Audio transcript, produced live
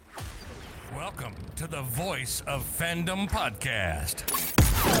Welcome to the Voice of Fandom podcast.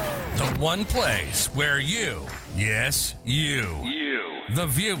 The one place where you, yes, you, the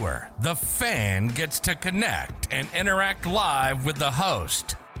viewer, the fan, gets to connect and interact live with the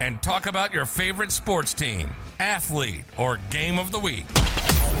host and talk about your favorite sports team, athlete, or game of the week.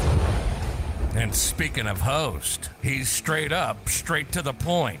 And speaking of host, he's straight up, straight to the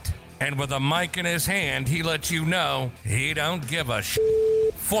point. And with a mic in his hand, he lets you know he don't give a shit.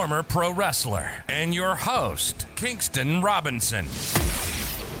 Former pro wrestler and your host, Kingston Robinson.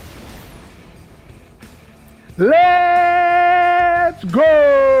 Let's go!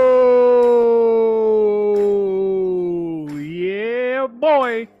 Yeah,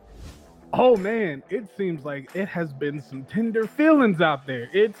 boy. Oh, man, it seems like it has been some tender feelings out there.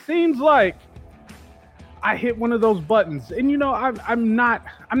 It seems like I hit one of those buttons, and you know, I'm not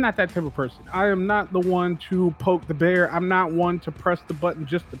that type of person. I am not the one to poke the bear. I'm not one to press the button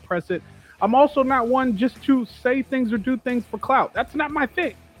just to press it. I'm also not one just to say things or do things for clout. That's not my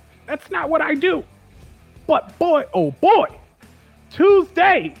thing. That's not what I do. But boy, oh boy,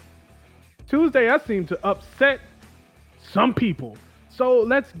 Tuesday, I seem to upset some people. So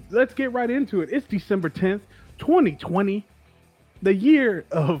let's get right into it. It's December 10th, 2020, the year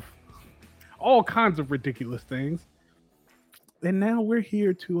of all kinds of ridiculous things, and now we're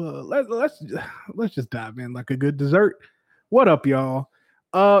here to let's just dive in like a good dessert. What up, y'all?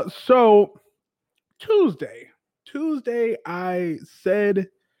 So Tuesday, I said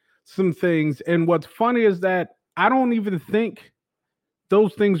some things, and what's funny is that I don't even think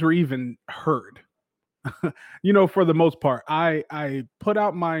those things were even heard. You know, for the most part, I put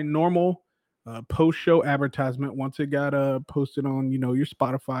out my normal post-show advertisement once it got posted on, you know, your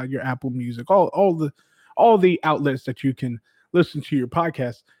Spotify, your Apple Music, all the outlets that you can listen to your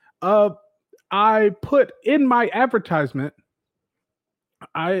podcast. I put in my advertisement,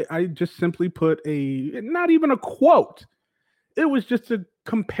 I just simply put not even a quote. It was just a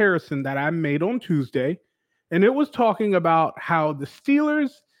comparison that I made on Tuesday, and it was talking about how the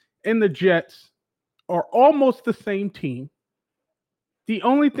Steelers and the Jets are almost the same team. The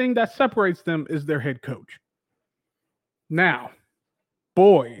only thing that separates them is their head coach. Now,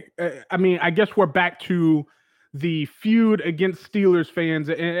 boy, I mean, I guess we're back to the feud against Steelers fans,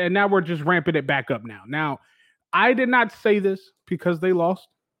 and now we're just ramping it back up now. Now, I did not say this because they lost.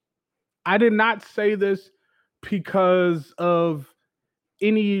 I did not say this because of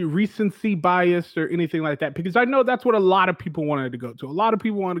any recency bias or anything like that, because I know that's what a lot of people wanted to go to. A lot of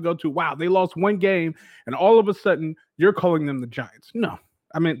people wanted to go to, wow, they lost one game, and all of a sudden, you're calling them the Giants. No,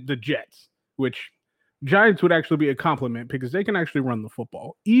 I meant the Jets, which Giants would actually be a compliment because they can actually run the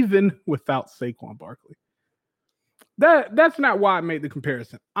football, even without Saquon Barkley. That's not why I made the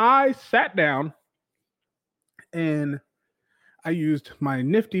comparison. I sat down and I used my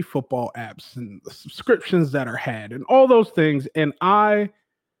nifty football apps and the subscriptions that are had and all those things, and I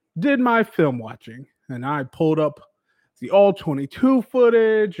did my film watching, and I pulled up the all 22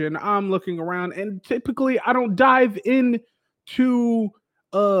 footage, and I'm looking around, and typically I don't dive into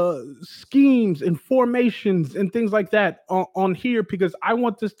schemes and formations and things like that on here, because I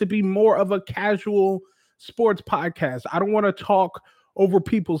want this to be more of a casual sports podcast. I don't want to talk over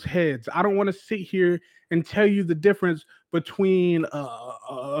people's heads. I don't want to sit here and tell you the difference between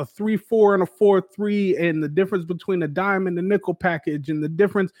a 3-4 and a 4-3, and the difference between a dime and a nickel package, and the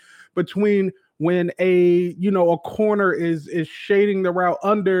difference between when a corner is shading the route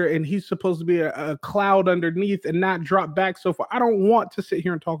under, and he's supposed to be a cloud underneath and not drop back so far. I don't want to sit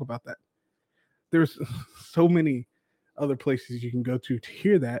here and talk about that. There's so many other places you can go to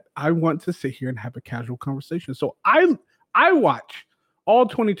hear that. I want to sit here and have a casual conversation. So I watch all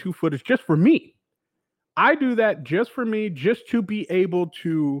 22 footage just for me. I do that just for me, just to be able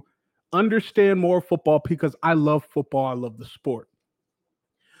to understand more football, because I love football. I love the sport.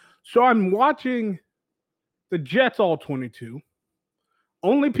 So I'm watching the Jets all 22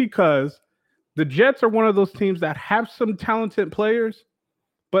 only because the Jets are one of those teams that have some talented players,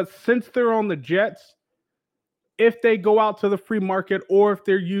 but since they're on the Jets, if they go out to the free market or if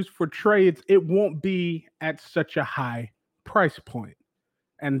they're used for trades, it won't be at such a high price point.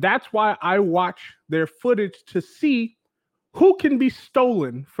 And that's why I watch their footage to see who can be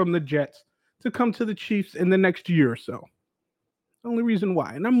stolen from the Jets to come to the Chiefs in the next year or so. Only reason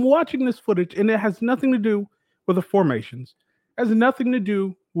why. And I'm watching this footage, and it has nothing to do with the formations. It has nothing to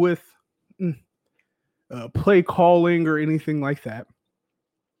do with play calling or anything like that.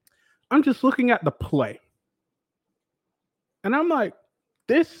 I'm just looking at the play. And I'm like,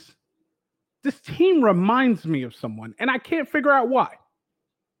 this team reminds me of someone, and I can't figure out why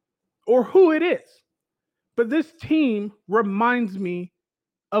or who it is. But this team reminds me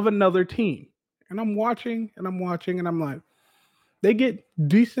of another team. And I'm watching and I'm watching and I'm like, they get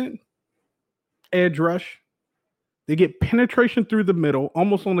decent edge rush. They get penetration through the middle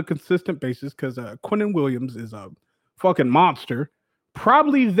almost on a consistent basis because Quinnen Williams is a fucking monster.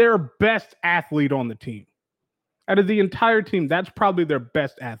 Probably their best athlete on the team. Out of the entire team, that's probably their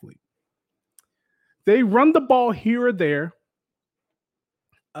best athlete. They run the ball here or there.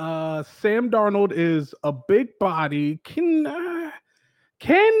 Sam Darnold is a big body, can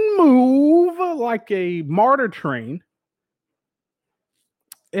move like a martyr train.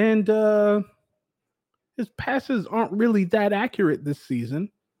 And his passes aren't really that accurate this season.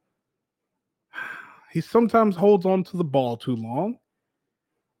 He sometimes holds on to the ball too long.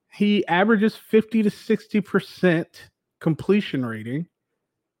 He averages 50 to 60% completion rating.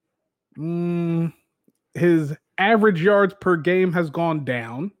 His average yards per game has gone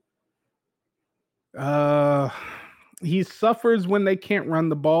down. He suffers when they can't run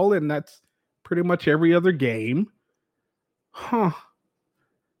the ball, and that's pretty much every other game.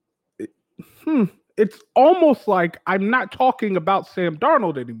 It's almost like I'm not talking about Sam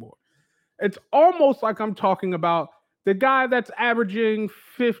Darnold anymore. It's almost like I'm talking about the guy that's averaging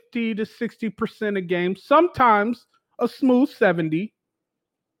 50 to 60% a game, sometimes a smooth 70.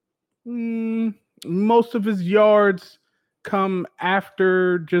 Most of his yards come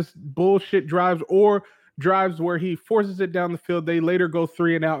after just bullshit drives or drives where he forces it down the field. They later go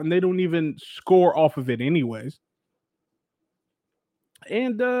 3 and out, and they don't even score off of it anyways.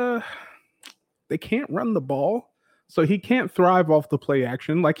 And they can't run the ball, so he can't thrive off the play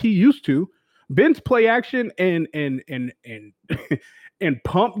action like he used to. Ben's play action and and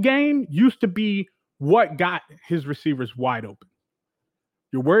pump game used to be what got his receivers wide open.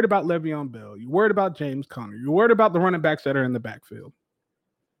 You're worried about Le'Veon Bell. You're worried about James Conner. You're worried about the running backs that are in the backfield.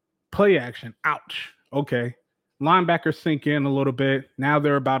 Play action, ouch. Okay. Linebackers sink in a little bit. Now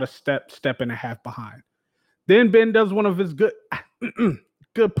they're about a step and a half behind. Then Ben does one of his good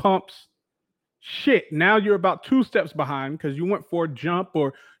pumps. Shit, now you're about 2 steps behind because you went for a jump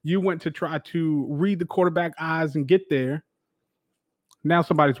or you went to try to read the quarterback eyes and get there. Now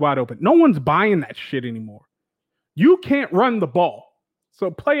somebody's wide open. No one's buying that shit anymore. You can't run the ball.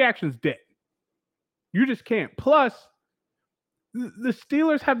 So play action's dead. You just can't. Plus, the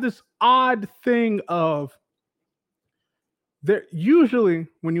Steelers have this odd thing of they're usually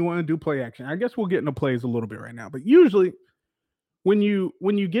when you want to do play action, I guess we'll get into plays a little bit right now, but usually when you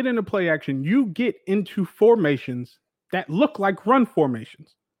get into play action, you get into formations that look like run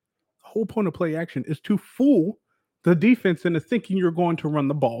formations. The whole point of play action is to fool the defense into thinking you're going to run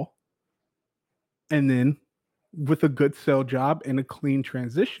the ball. And then with a good sell job and a clean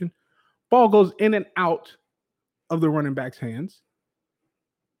transition, ball goes in and out of the running back's hands.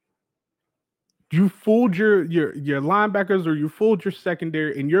 You fooled your linebackers or you fooled your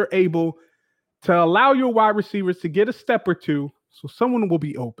secondary, and you're able to allow your wide receivers to get a step or two so someone will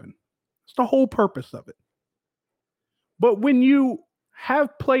be open. It's the whole purpose of it. But when you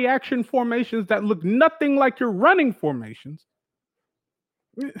have play action formations that look nothing like your running formations,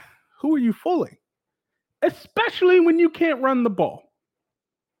 who are you fooling? Especially when you can't run the ball.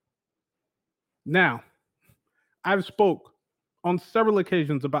 Now, I've spoke on several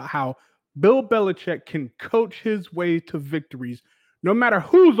occasions about how Bill Belichick can coach his way to victories no matter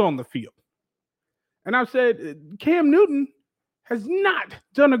who's on the field. And I've said Cam Newton has not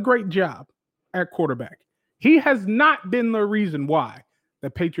done a great job at quarterback. He has not been the reason why the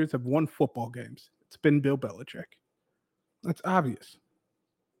Patriots have won football games. It's been Bill Belichick. That's obvious.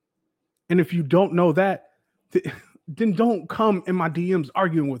 And if you don't know that, then don't come in my DMs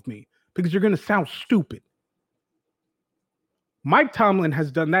arguing with me because you're going to sound stupid. Mike Tomlin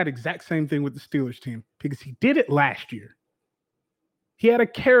has done that exact same thing with the Steelers team because he did it last year. He had a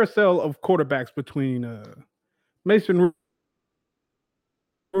carousel of quarterbacks between Mason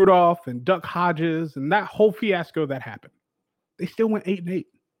Rudolph and Duck Hodges and that whole fiasco that happened. They still went 8-8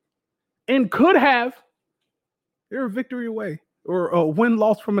 and could have. They're a victory away or a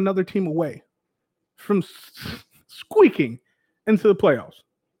win-loss from another team away from squeaking into the playoffs.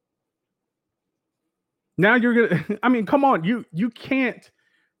 Now you're gonna. I mean, come on, you can't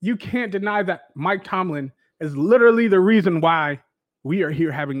deny that Mike Tomlin is literally the reason why we are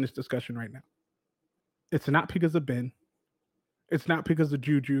here having this discussion right now. It's not because of Ben. It's not because of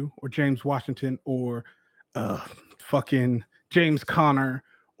Juju or James Washington or fucking James Conner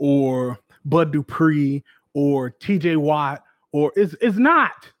or Bud Dupree or TJ Watt or it's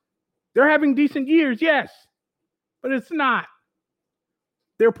not. They're having decent years, yes, but it's not.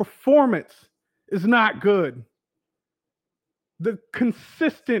 Their performance is not good. The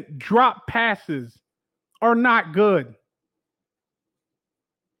consistent drop passes are not good.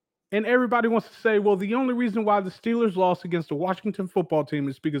 And everybody wants to say, well, the only reason why the Steelers lost against the Washington football team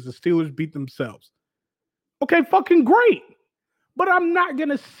is because the Steelers beat themselves. Okay, fucking great. But I'm not going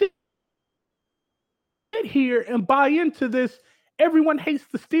to sit here and buy into this. Everyone hates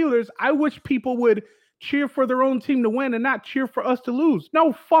the Steelers. I wish people would cheer for their own team to win and not cheer for us to lose.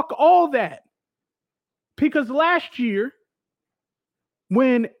 No, fuck all that. Because last year,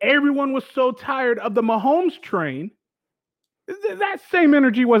 when everyone was so tired of the Mahomes train, that same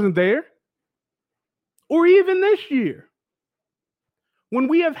energy wasn't there. Or even this year, when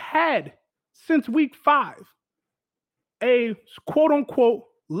we have had, since week 5, a quote-unquote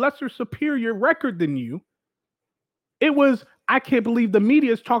lesser superior record than you, it was, I can't believe the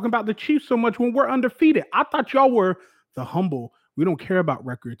media is talking about the Chiefs so much when we're undefeated. I thought y'all were the humble. We don't care about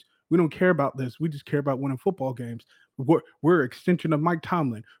records. We don't care about this. We just care about winning football games. We're an extension of Mike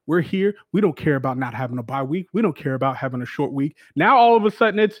Tomlin. We're here. We don't care about not having a bye week. We don't care about having a short week. Now all of a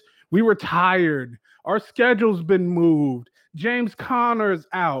sudden we were tired. Our schedule's been moved. James Conner's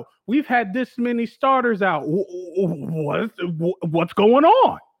out. We've had this many starters out. What's going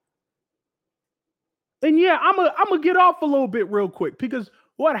on? And yeah, I'm gonna get off a little bit real quick, because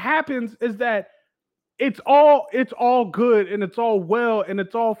what happens is that it's all good and it's all well and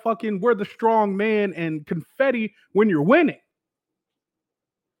it's all fucking we're the strong man and confetti when you're winning.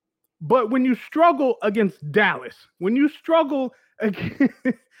 But when you struggle against Dallas, when you struggle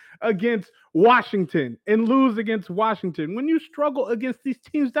against Washington and lose against Washington, when you struggle against these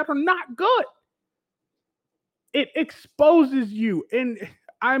teams that are not good, it exposes you. And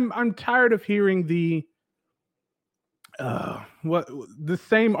I'm tired of hearing the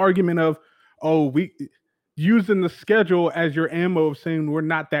same argument of, oh, we using the schedule as your ammo of saying we're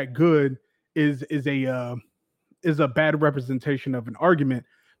not that good is a bad representation of an argument,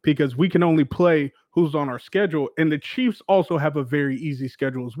 because we can only play who's on our schedule, and the Chiefs also have a very easy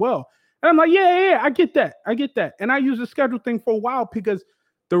schedule as well. And I'm like, yeah, I get that. And I use the schedule thing for a while, because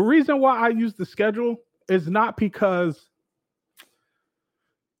the reason why I use the schedule is not because,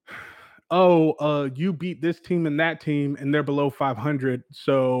 you beat this team and that team and they're below 500,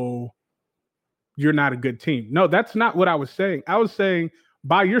 so you're not a good team. No, that's not what I was saying. I was saying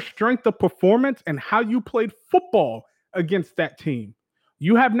by your strength of performance and how you played football against that team,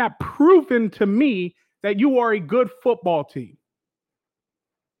 you have not proven to me that you are a good football team.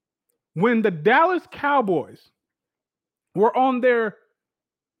 When the Dallas Cowboys were on their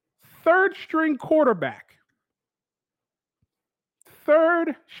third string quarterback,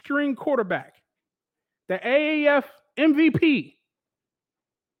 the AAF MVP,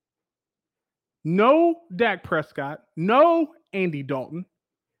 no Dak Prescott, no Andy Dalton,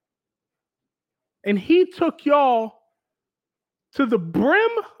 and he took y'all to the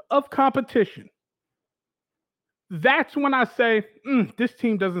brim of competition, that's when I say, this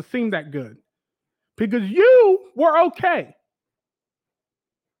team doesn't seem that good. Because you were okay.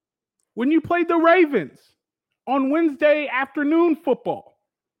 When you played the Ravens on Wednesday afternoon football,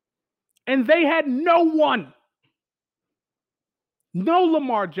 and they had no one. No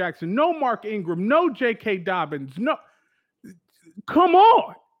Lamar Jackson, no Mark Ingram, no J.K. Dobbins, no. Come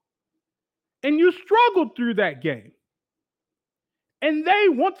on. And you struggled through that game. And they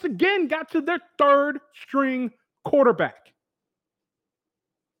once again got to their third string quarterback.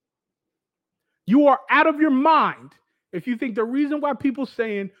 You are out of your mind if you think the reason why people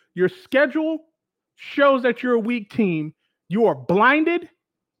saying your schedule shows that you're a weak team, you are blinded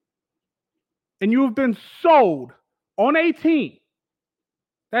and you have been sold on a team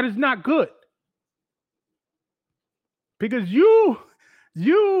that is not good. Because you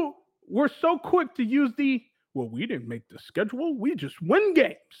were so quick to use we didn't make the schedule, we just win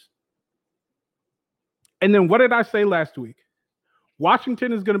games. And then what did I say last week?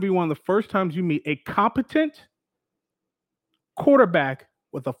 Washington is going to be one of the first times you meet a competent quarterback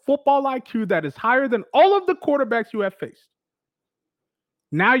with a football IQ that is higher than all of the quarterbacks you have faced.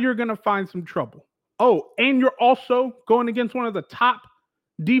 Now you're going to find some trouble. Oh, and you're also going against one of the top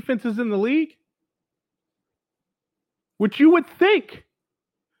defenses in the league, which you would think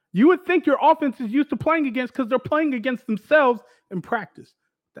your offense is used to playing against because they're playing against themselves in practice.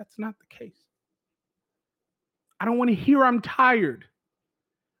 That's not the case. I don't want to hear I'm tired.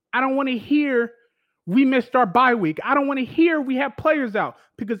 I don't want to hear we missed our bye week. I don't want to hear we have players out,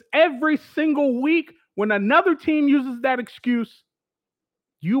 because every single week when another team uses that excuse,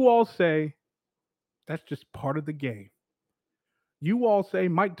 you all say that's just part of the game. You all say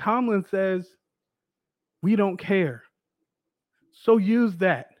Mike Tomlin says we don't care. So use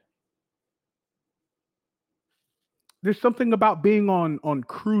that. There's something about being on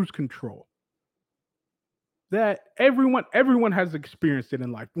cruise control. that everyone has experienced it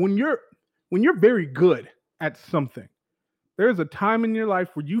in life. When you're very good at something, there's a time in your life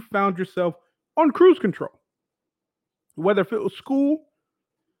where you found yourself on cruise control. Whether if it was school,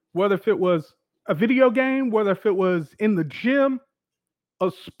 whether if it was a video game, whether if it was in the gym, a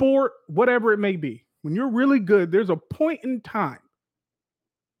sport, whatever it may be. When you're really good, there's a point in time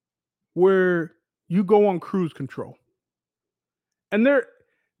where you go on cruise control. And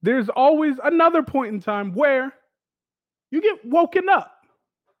there's always another point in time where you get woken up.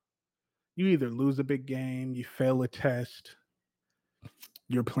 You either lose a big game, you fail a test,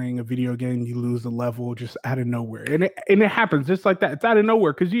 you're playing a video game, you lose a level just out of nowhere. And it happens just like that. It's out of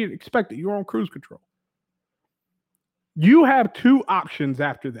nowhere because you expect it. You're on cruise control. You have two options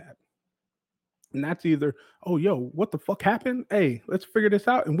after that. And that's either, oh, yo, what the fuck happened? Hey, let's figure this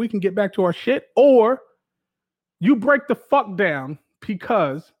out and we can get back to our shit. Or you break the fuck down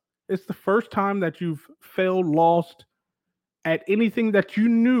because it's the first time that you've failed, lost at anything that you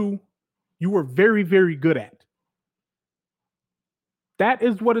knew you were very, very good at. That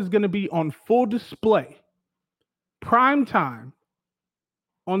is what is going to be on full display, prime time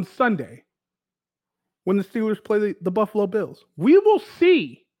on Sunday when the Steelers play the Buffalo Bills. We will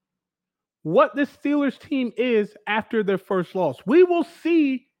see what the Steelers team is after their first loss. We will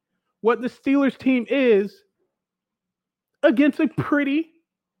see what the Steelers team is against a pretty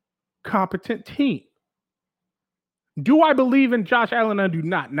competent team. Do I believe in Josh Allen? I do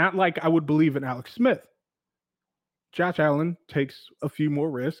not. Not like I would believe in Alex Smith. Josh Allen takes a few more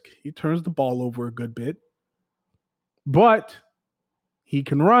risks. He turns the ball over a good bit. But he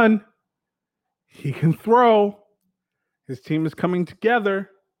can run. He can throw. His team is coming together.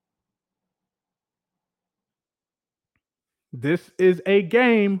 This is a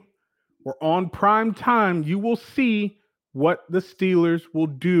game where on prime time, you will see what the Steelers will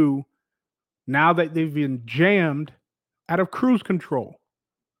do now that they've been jammed out of cruise control.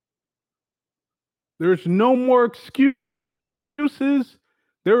 There's no more excuses.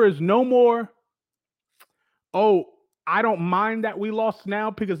 There is no more, oh, I don't mind that we lost now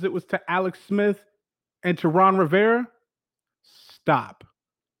because it was to Alex Smith and to Ron Rivera. Stop.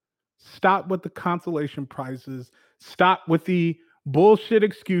 Stop with the consolation prizes. Stop with the bullshit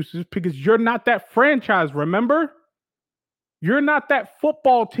excuses because you're not that franchise, remember? You're not that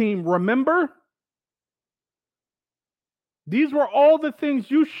football team, remember? These were all the things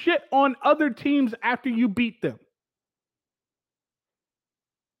you shit on other teams after you beat them.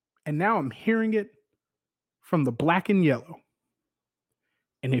 And now I'm hearing it from the black and yellow.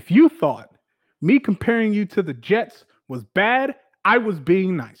 And if you thought me comparing you to the Jets was bad, I was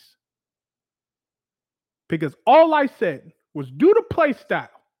being nice. Because all I said was due to play style,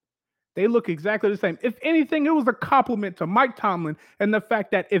 they look exactly the same. If anything, it was a compliment to Mike Tomlin and the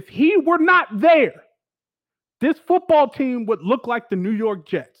fact that if he were not there, this football team would look like the New York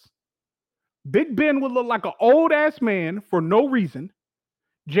Jets. Big Ben would look like an old-ass man for no reason.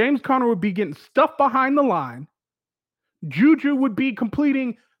 James Conner would be getting stuffed behind the line. Juju would be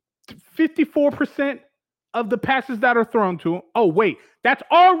completing 54% of the passes that are thrown to him. Oh, wait, that's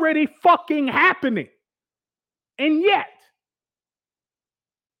already fucking happening. And yet,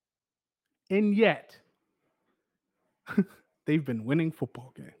 they've been winning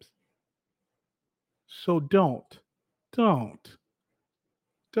football games. So don't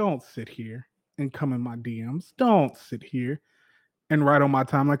sit here and come in my DMs. Don't sit here and write on my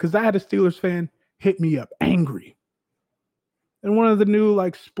timeline because I had a Steelers fan hit me up angry. And one of the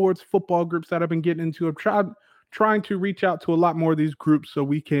new sports football groups that I've been getting into, I'm trying to reach out to a lot more of these groups so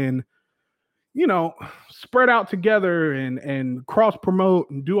we can, spread out together and cross promote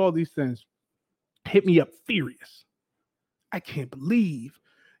and do all these things. Hit me up furious. I can't believe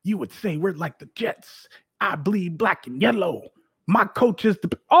you would say we're like the Jets. I bleed black and yellow. My coach is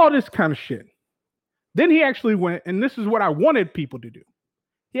all this kind of shit. Then he actually went, and this is what I wanted people to do.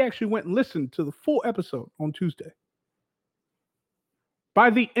 He actually went and listened to the full episode on Tuesday. By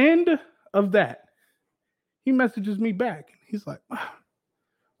the end of that, he messages me back. He's like,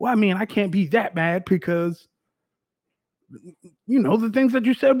 well, I mean, I can't be that mad because, the things that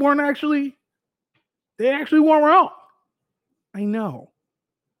you said they actually weren't wrong. I know.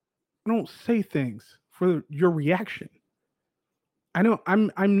 I don't say things for your reaction. I know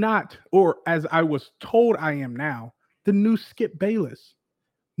I'm not, or as I was told I am now, the new Skip Bayless.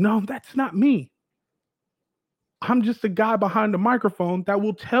 No, that's not me. I'm just a guy behind the microphone that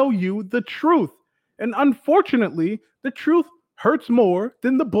will tell you the truth. And unfortunately, the truth hurts more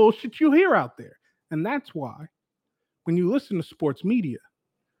than the bullshit you hear out there. And that's why when you listen to sports media,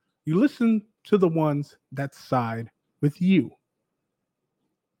 you listen to the ones that side with you.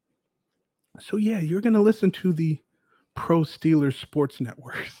 So yeah, you're going to listen to the pro Steelers sports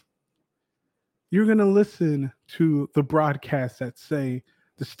networks. You're going to listen to the broadcasts that say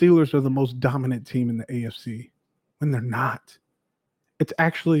the Steelers are the most dominant team in the AFC when they're not. It's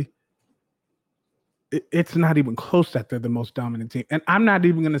actually, it's not even close that they're the most dominant team. And I'm not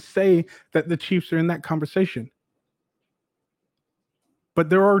even going to say that the Chiefs are in that conversation. But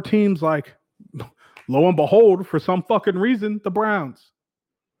there are teams like, lo and behold, for some fucking reason, the Browns.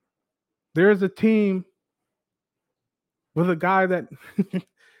 There's a team with a guy that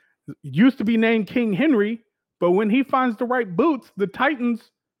used to be named King Henry, but when he finds the right boots, the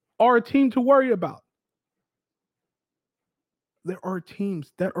Titans are a team to worry about. There are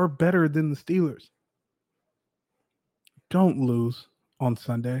teams that are better than the Steelers. Don't lose on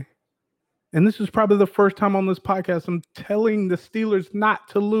Sunday. And this is probably the first time on this podcast I'm telling the Steelers not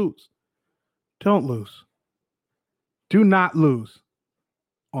to lose. Don't lose. Do not lose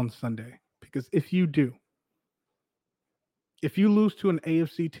on Sunday. Because if you do, if you lose to an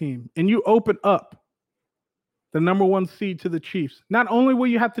AFC team and you open up the number 1 seed to the Chiefs, not only will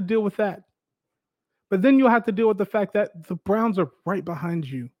you have to deal with that, but then you'll have to deal with the fact that the Browns are right behind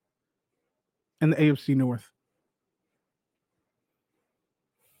you in the AFC North.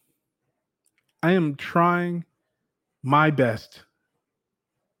 I am trying my best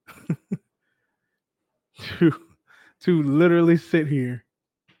to literally sit here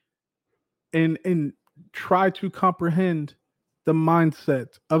and try to comprehend the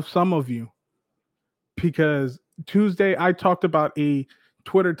mindset of some of you. Because Tuesday I talked about a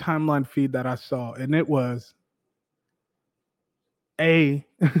Twitter timeline feed that I saw, and it was it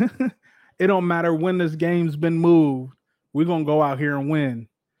don't matter when this game's been moved, we're gonna go out here and win.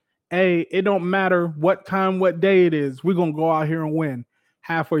 It don't matter what time, what day it is, we're gonna go out here and win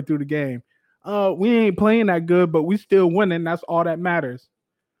halfway through the game. We ain't playing that good, but we still winning. That's all that matters.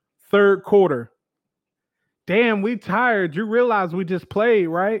 Third quarter. Damn, we tired. You realize we just played,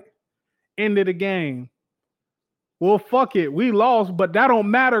 right? Ended the game. Well, fuck it. We lost, but that don't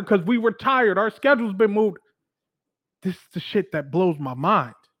matter because we were tired. Our schedule's been moved. This is the shit that blows my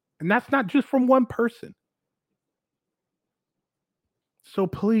mind. And that's not just from one person. So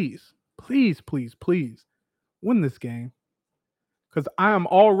please, please, please, please win this game. Because I am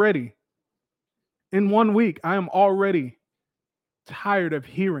already, in 1 week, I am already tired of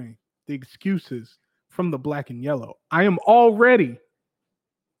hearing the excuses from the black and yellow. I am already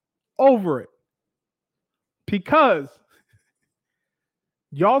over it. Because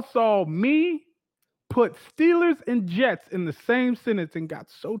y'all saw me put Steelers and Jets in the same sentence and got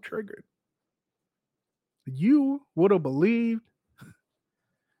so triggered. You would have believed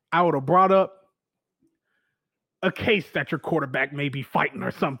I would have brought up a case that your quarterback may be fighting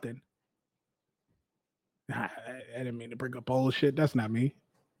or something. I didn't mean to bring up all the shit. That's not me.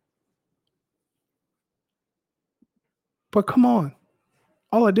 But come on.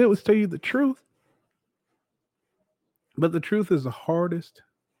 All I did was tell you the truth. But the truth is the hardest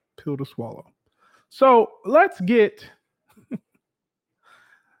pill to swallow. So let's get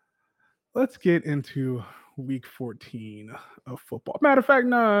into week 14 of football. Matter of fact,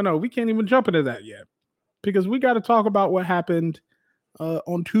 no, we can't even jump into that yet. Because we got to talk about what happened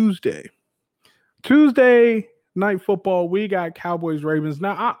on Tuesday. Tuesday night football, we got Cowboys Ravens.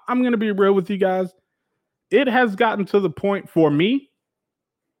 Now, I'm going to be real with you guys. It has gotten to the point for me,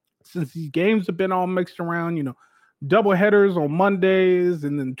 since these games have been all mixed around, double headers on Mondays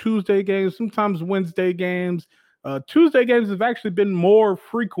and then Tuesday games, sometimes Wednesday games. Tuesday games have actually been more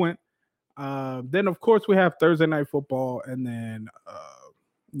frequent. Then, of course, we have Thursday night football and then,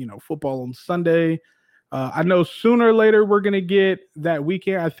 football on Sunday. I know sooner or later we're going to get that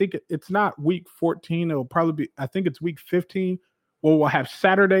weekend. I think it's not week 14. It'll probably be, I think it's week 15 where we'll have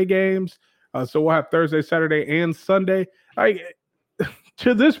Saturday games. So we'll have Thursday, Saturday, and Sunday.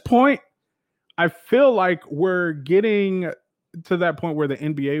 To this point, I feel like we're getting to that point where the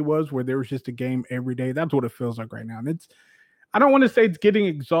NBA was, where there was just a game every day. That's what it feels like right now. And I don't want to say it's getting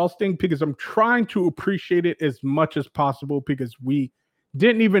exhausting because I'm trying to appreciate it as much as possible because we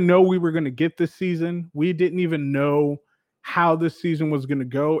didn't even know we were going to get this season. We didn't even know how this season was going to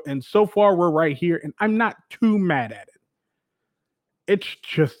go. And so far, we're right here, and I'm not too mad at it. It's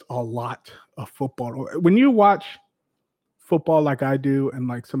just a lot of football. When you watch football like I do and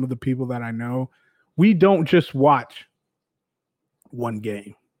like some of the people that I know, we don't just watch one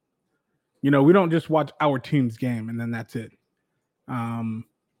game. We don't just watch our team's game and then that's it.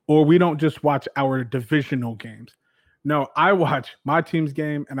 Or we don't just watch our divisional games. No, I watch my team's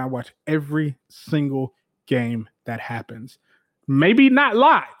game and I watch every single game that happens. Maybe not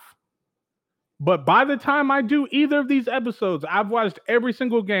live, but by the time I do either of these episodes, I've watched every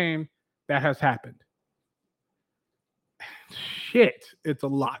single game that has happened. Shit, it's a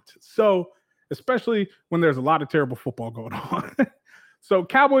lot. So, especially when there's a lot of terrible football going on. So,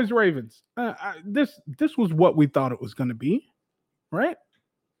 Cowboys Ravens. This was what we thought it was going to be, right?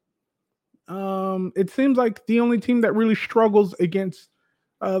 It seems like the only team that really struggles against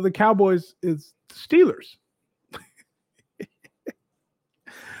the Cowboys is the Steelers.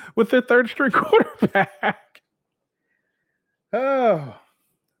 With their third string quarterback. Oh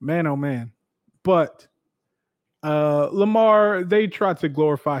man. But Lamar, they tried to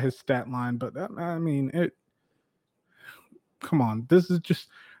glorify his stat line, but I mean, come on. This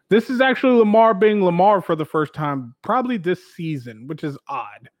is actually Lamar being Lamar for the first time, probably this season, which is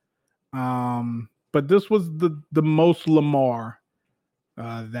odd. But this was the most Lamar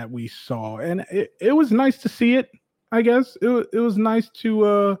that we saw, and it was nice to see it. I guess it was nice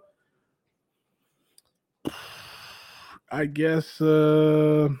to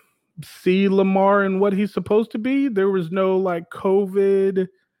see Lamar and what he's supposed to be. There was no like COVID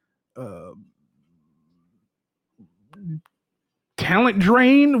talent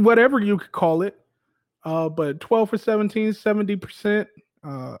drain, whatever you could call it. But 12 for 17, 70%.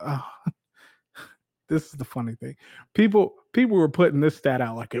 This is the funny thing. People were putting this stat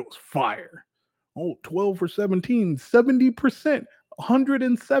out like it was fire. Oh, 12 for 17, 70%,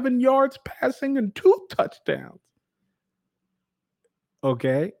 107 yards passing and 2 touchdowns.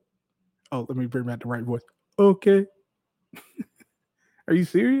 Okay. Oh, let me bring back the right voice. Okay. Are you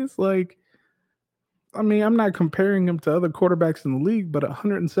serious? Like, I mean, I'm not comparing him to other quarterbacks in the league, but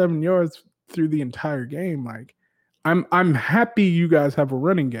 107 yards through the entire game. Like, I'm happy you guys have a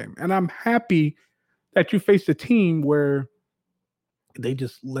running game, and I'm happy that you faced a team where they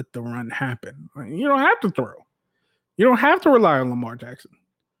just let the run happen. You don't have to throw. You don't have to rely on Lamar Jackson.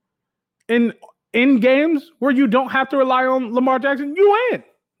 In games where you don't have to rely on Lamar Jackson, you win.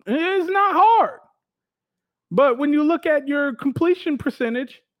 It's not hard. But when you look at your completion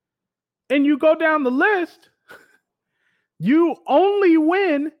percentage and you go down the list, you only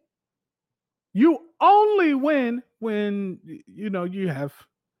win when you have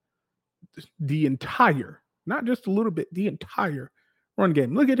the entire, not just a little bit, the entire run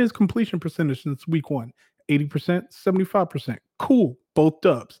game. Look at his completion percentage since week 1. 80%, 75%. Cool. Both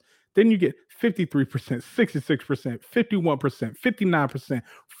dubs. Then you get 53%, 66%, 51%, 59%,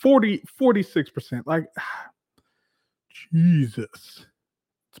 46%. Like, Jesus.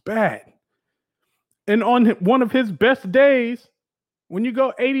 It's bad. And on one of his best days, when you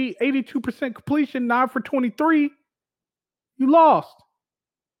go 82% completion, 9 for 23, you lost.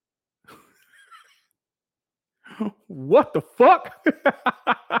 What the fuck?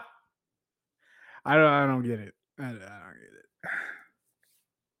 I don't get it. I don't get it.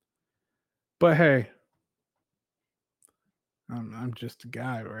 But hey, I'm just a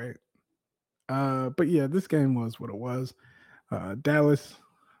guy, right? But yeah, this game was what it was. Dallas,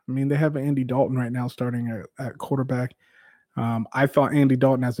 I mean, they have Andy Dalton right now starting at quarterback. I thought Andy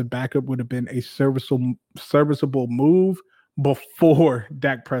Dalton as a backup would have been a serviceable move before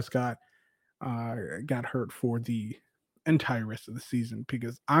Dak Prescott got hurt for the entire rest of the season,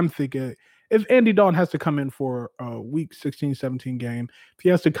 because I'm thinking if Andy Dalton has to come in for a week 16, 17 game, if he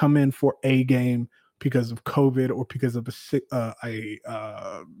has to come in for a game because of COVID or because of a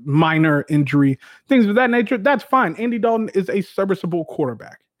minor injury, things of that nature, that's fine. Andy Dalton is a serviceable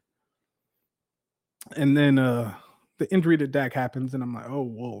quarterback. And then the injury to Dak happens, and I'm like, oh,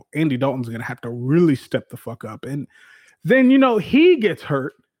 well, Andy Dalton's going to have to really step the fuck up. And then, he gets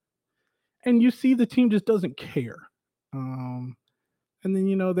hurt, and you see the team just doesn't care. And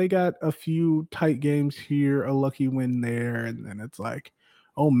then, they got a few tight games here, a lucky win there, and then it's like,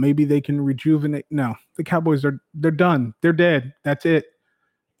 oh, maybe they can rejuvenate. No, the Cowboys they're done. They're dead. That's it.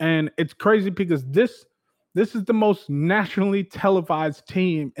 And it's crazy because this is the most nationally televised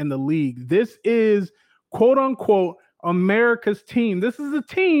team in the league. This is, quote unquote, America's team. This is a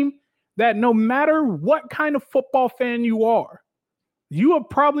team that no matter what kind of football fan you are, you have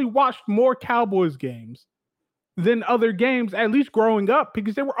probably watched more Cowboys games than other games, at least growing up,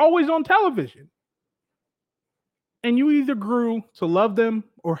 because they were always on television. And you either grew to love them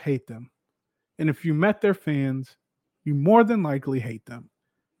or hate them. And if you met their fans, you more than likely hate them.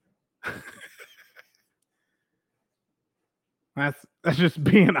 That's just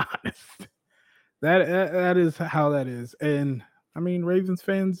being honest. That is how that is. And I mean, Ravens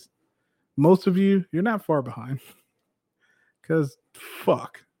fans, most of you're not far behind. Because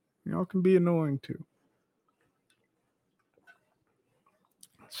fuck, y'all can be annoying too.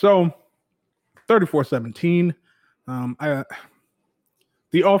 So 34-17.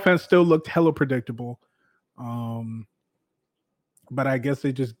 The offense still looked hella predictable. but I guess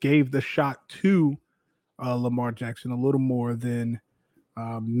they just gave the shot to Lamar Jackson a little more than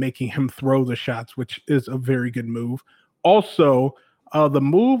making him throw the shots, which is a very good move. Also, the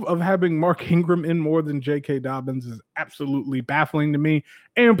move of having Mark Ingram in more than J.K. Dobbins is absolutely baffling to me.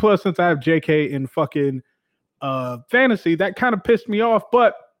 And plus, since I have J.K. in fucking fantasy, that kind of pissed me off,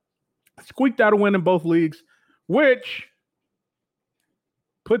 but squeaked out a win in both leagues, which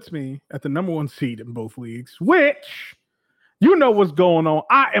puts me at the number 1 seed in both leagues, which you know what's going on.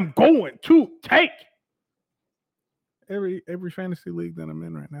 I am going to take every fantasy league that I'm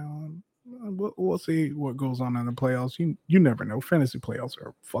in right now. We'll see what goes on in the playoffs. You never know. Fantasy playoffs are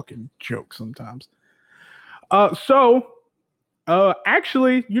a fucking joke sometimes.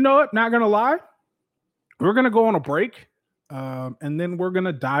 Actually, you know what? Not gonna lie. We're gonna go on a break, and then we're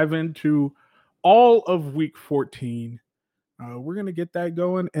gonna dive into all of Week 14. We're gonna get that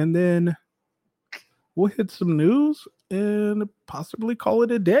going, and then we'll hit some news and possibly call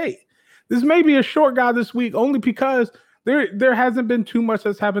it a day. This may be a short guy this week, only because there hasn't been too much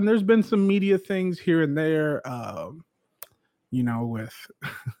that's happened. There's been some media things here and there, with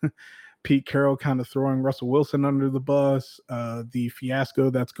Pete Carroll kind of throwing Russell Wilson under the bus, the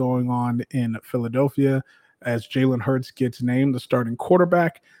fiasco that's going on in Philadelphia as Jalen Hurts gets named the starting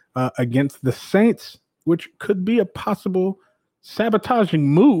quarterback against the Saints, which could be a possible sabotaging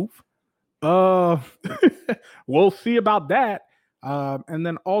move. We'll see about that. And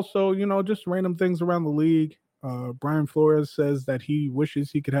then also, just random things around the league. Brian Flores says that he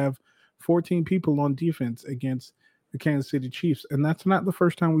wishes he could have 14 people on defense against the Kansas City Chiefs. And that's not the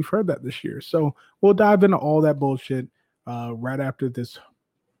first time we've heard that this year. So we'll dive into all that bullshit right after this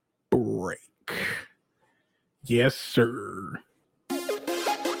break. Yes, sir.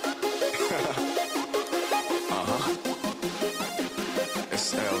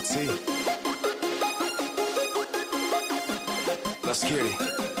 It's LT. Let's get it.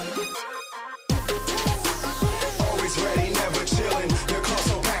 Always ready, never chillin'. The club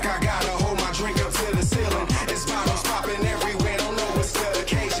so packed, I gotta hold my drink up to the ceiling. It's bottles popping everywhere, don't know what's the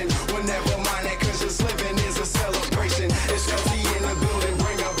occasion. Well, never mind that, cause just living is a celebration. It's LT in the building,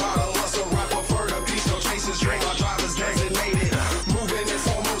 bring a bottle of some I prefer the peace, no chases, drink. My driver's designated. Moving in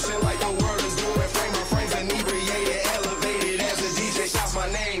slow motion like the world is doing. Frame my frames inebriated, elevated as the DJ shouts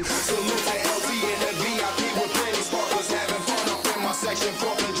my name. Salute to LT in the VIP with plenty sparklers having fun up in my section.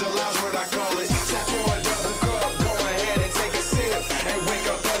 4th of July's what I call it. Tap for a double cup, go ahead and take a sip, and wake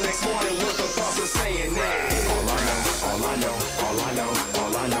up the next morning with the thoughts of saying that. All I know,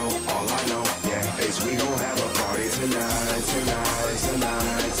 yeah, is we gon' have a party tonight.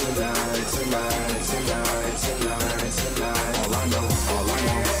 All I know,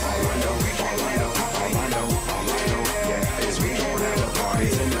 yeah, is we gon' have a party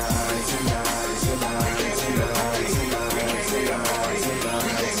tonight.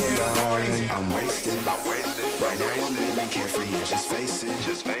 I'm wasted. Right now I'm living carefree and just face it.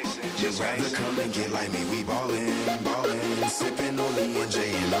 Just rather come and get like me. We ballin', sippin' on the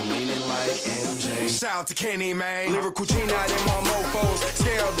NJ, and I'm leaning like MJ. Shout out to Kenny, man. Lyrical Gina out in my mofos.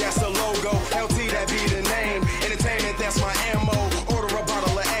 Scale, that's the logo. LT, that be the name. Entertainment, that's my ammo. Order a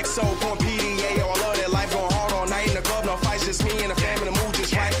bottle of XO, point PDA. Oh, I love that life, going hard all night in the club. No fights, just me and the family. The mood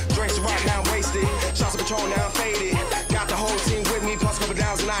just right. Drinks rock, now I'm wasted. Shots of Patron, now I'm faded. Got the whole team with me, plus couple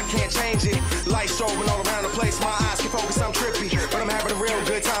downs, and I can't change it. Lights strobing all around the place. My eyes can focus, I'm trippy. But I'm having a real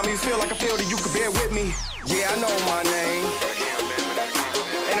good time. You feel like I feel that you could bear with me. Yeah, I know my name.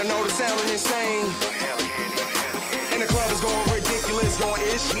 And I know the sound is insane. And the club is going ridiculous, going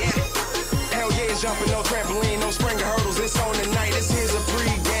ish. Hell yeah, it's jumping, no trampoline, no springer hurdles. It's on tonight. This is a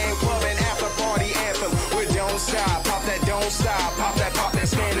pre-game club and after party anthem. We don't stop, pop that don't stop, pop that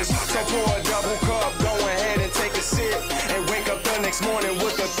Spanish. So pour a double cup, go ahead and take a sip, and wake up the next morning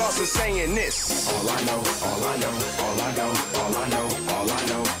with the thoughts of saying this. All I know,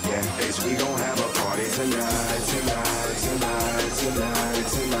 yeah, is we gon' have a party tonight.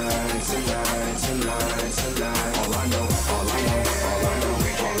 All I know,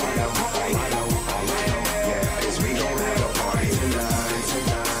 yeah, is we gon' have a party tonight. We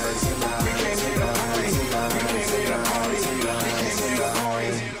came here to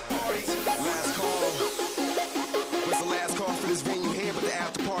party. Last call. What's the last call for this venue here? But the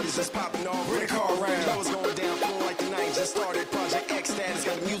after party's just popping off. Bring the car around. Know it's going down, feeling like the night just started. Project X status,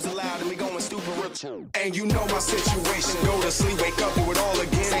 got the music loud and we going stupid rip. And you know my situation. Go to sleep, wake up, do it all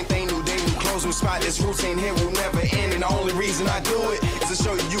again. Same thing, new day, new clothes, new spot. This routine here will never end. And the only reason I do it is to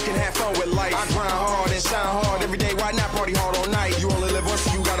show you can have fun with life. I grind hard and shine hard every day. Why not party hard all night? You only live once,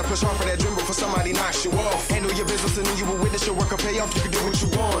 so you gotta push hard for that dream before somebody knocks you off. Handle your business and then you will witness your work will pay off. You can do what you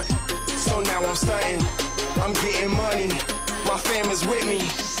want. So now I'm stunting, I'm getting money. My fam is with me.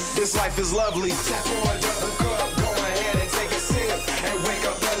 This life is lovely. Tap on another cup, go ahead and take a sip, and wake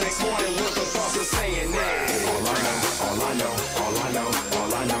up the next morning with the thoughts of saying that. All I know,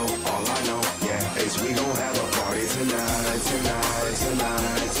 yeah, is we gon' have a party tonight.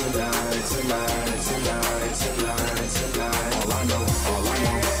 All I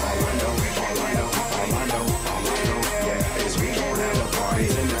know, yeah, is we gon' have a party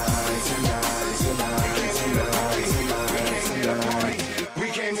tonight. We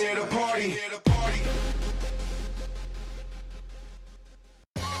came here to party.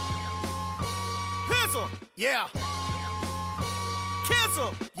 Pencil, yeah.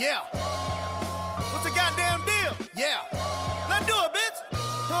 Cancel, yeah. What's the goddamn deal? Yeah. Let's do it, bitch.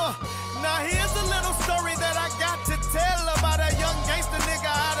 Now here's a little story that I got to tell about a young gangster nigga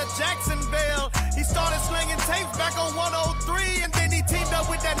out of Jacksonville. He started slinging tapes back on 103, and then he teamed up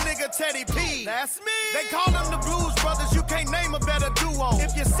with that nigga Teddy P. That's me. They call them the Blues Brothers. You can't name a better duo.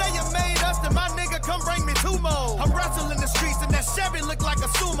 If you say you made us, then my nigga come bring me two more. I'm wrestling the streets, and that Chevy look like a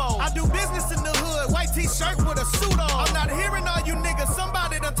sumo. I do business in the hood, white t-shirt with a suit on. I'm not hearing all you niggas,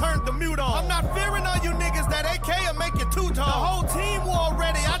 somebody done turned the mute on. I'm not fearing all you niggas, that AK will make you two-tone. The whole team war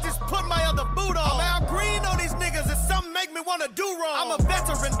ready, I just put my other boot on. I'm Al Green on these niggas, and something make me wanna do wrong. I'm a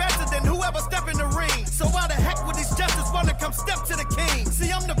veteran, better than whoever step in the ring. So why the heck would these judges wanna come step to the king?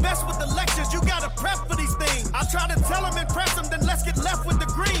 See, I'm the best with the lectures, you gotta prep for these things. I try to tell them, impress them, then let's get left with the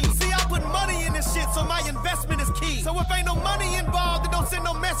green. See, I put money in this shit, so my investment is key. So if ain't no money involved, then don't send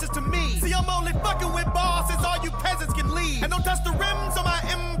no message to me. See, I'm only fucking with bosses, all you peasants can leave. And don't touch the rims on my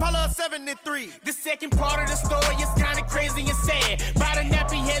Impala 73. The second part of the story is kinda crazy and sad. By the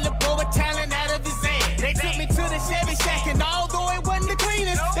nappy head, the boy with talent out of his hand. They took me to the Chevy Shack, and although it wasn't the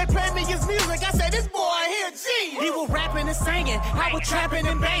cleanest, they played me his music. I said, this boy here, G. He was rapping and singing, I was trapping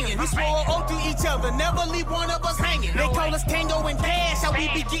and banging. We swore oath to each other, never leave one of us hanging. They call us Tango and Cash, how we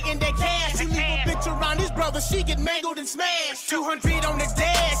be getting that cash. You leave a bitch around his brother, she get mangled and smashed. 200 on the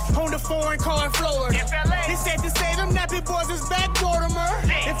dash, on the foreign car in Florida. He said to say them nappy boys is back Mortimer.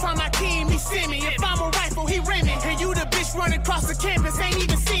 If I'm Akeem, he see me. If I'm a rifle, he rim me. And you the bitch running across the campus, ain't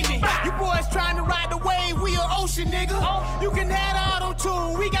even see me. You boys trying to ride the wave, we a ocean, nigga. You can have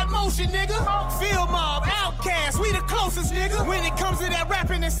auto-tune, we got motion, nigga. Field Mob, Outkast, we the closest, nigga. When it comes to that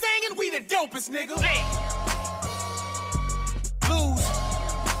rapping and singing, we the dopest, nigga. Blues,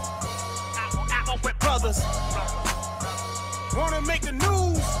 with brothers. Wanna make the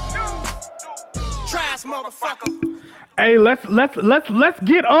news? Trash, motherfucker. Hey, let's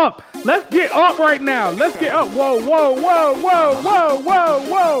get up. Let's get up right now. Let's get up. Whoa.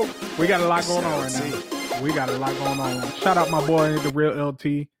 We got a lot going on right now. Shout out my boy, the real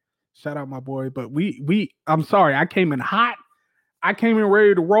LT. Shout out my boy. But I'm sorry, I came in hot. I came in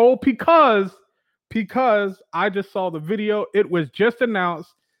ready to roll because I just saw the video. It was just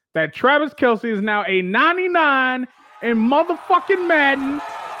announced that Travis Kelce is now a 99 in motherfucking Madden.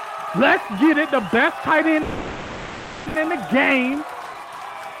 Let's get it. The best tight end in the game.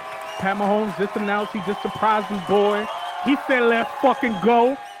 Pat Mahomes just announced, he just surprised his boy. He said, let's fucking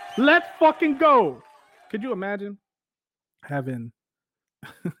go. Let's fucking go. Could you imagine having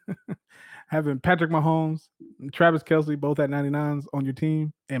Patrick Mahomes and Travis Kelce both at 99s on your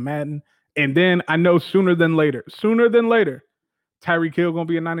team and Madden? And then I know sooner than later, Tyreek Hill gonna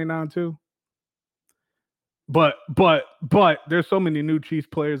be a 99 too. But there's so many new Chiefs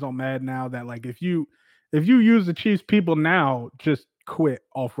players on Madden now that, like, if you use the Chiefs people now, just quit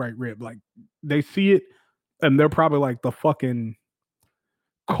off right rib. Like, they see it and they're probably like the fucking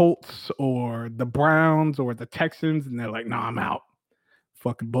Colts or the Browns or the Texans, and they're like, nah, I'm out.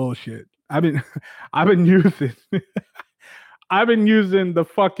 Fucking bullshit. I've been using the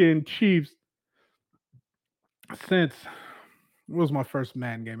fucking Chiefs since, what was my first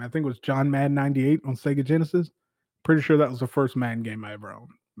Madden game? I think it was John Madden 98 on Sega Genesis. Pretty sure that was the first Madden game I ever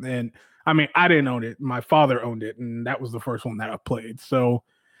owned. And I mean, I didn't own it. My father owned it, and that was the first one that I played. So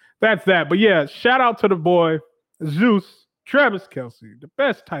that's that. But yeah, shout out to the boy, Zeus, Travis Kelce, the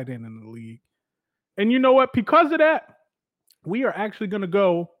best tight end in the league. And you know what? Because of that, we are actually going to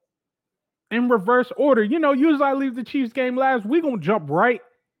go in reverse order. You know, usually I leave the Chiefs game last. We're going to jump right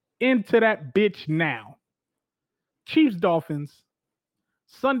into that bitch now. Chiefs Dolphins,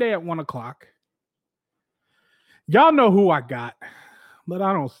 Sunday at 1 o'clock. Y'all know who I got, but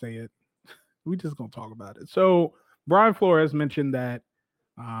I don't say it. We just gonna talk about it. So Brian Flores mentioned that,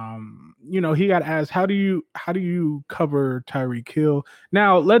 he got asked, how do you cover Tyreek Hill?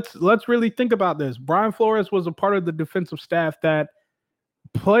 Now let's really think about this. Brian Flores was a part of the defensive staff that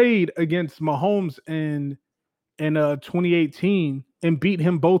played against Mahomes in 2018 and beat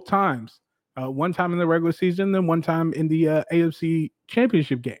him both times. One time in the regular season, then one time in the AFC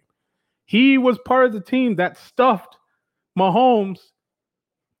Championship game. He was part of the team that stuffed Mahomes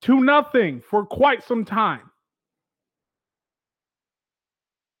 2-0 for quite some time.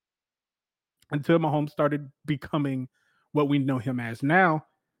 Until Mahomes started becoming what we know him as now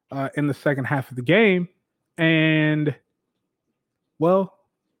in the second half of the game. And, well,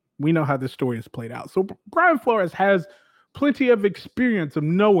 we know how this story is played out. So Brian Flores has plenty of experience of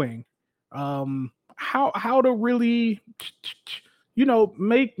knowing how to really,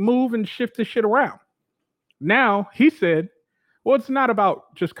 move and shift the shit around. Now, he said, well, it's not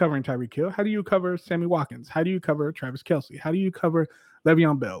about just covering Tyreek Hill. How do you cover Sammy Watkins? How do you cover Travis Kelce? How do you cover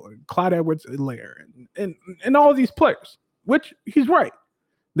Le'Veon Bell and Clyde Edwards-Helaire and all of these players? Which he's right.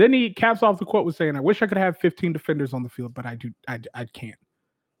 Then he caps off the quote with saying, I wish I could have 15 defenders on the field, but I can't.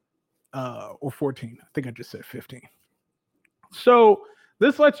 Or 14. I think I just said 15. So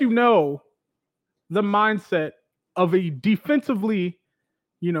this lets you know the mindset of a defensively,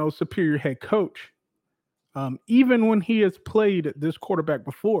 superior head coach. Even when he has played this quarterback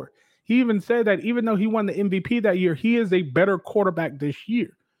before, he even said that even though he won the MVP that year, he is a better quarterback this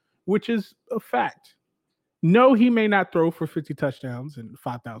year, which is a fact. No, he may not throw for 50 touchdowns and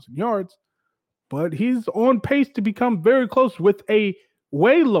 5,000 yards, but he's on pace to become very close with a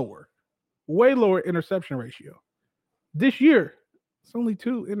way lower interception ratio. This year, it's only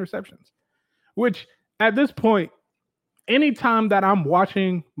 2 interceptions, which at this point, anytime that I'm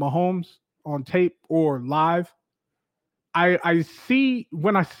watching Mahomes on tape or live, I see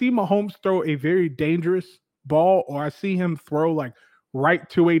Mahomes throw a very dangerous ball, or I see him throw like right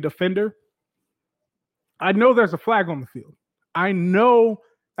to a defender, I know there's a flag on the field. I know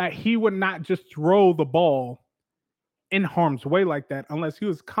that he would not just throw the ball in harm's way like that unless he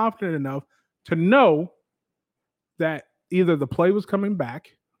was confident enough to know that either the play was coming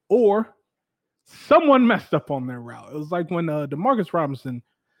back or someone messed up on their route. It was like when Demarcus Robinson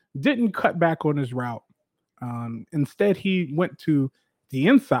didn't cut back on his route. Instead, he went to the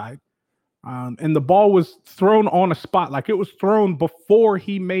inside, and the ball was thrown on a spot. Like it was thrown before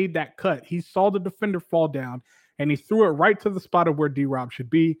he made that cut. He saw the defender fall down, and he threw it right to the spot of where D-Rob should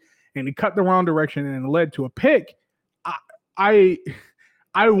be, and he cut the wrong direction, and it led to a pick. I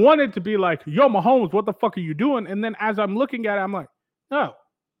wanted to be like, yo, Mahomes, what the fuck are you doing? And then as I'm looking at it, I'm like, no,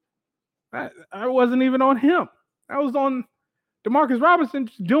 I wasn't even on him. I was on Demarcus Robinson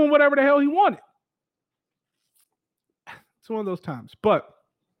just doing whatever the hell he wanted. It's one of those times. But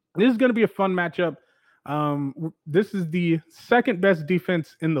this is going to be a fun matchup. This is the second best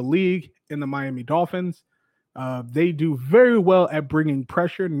defense in the league in the Miami Dolphins. They do very well at bringing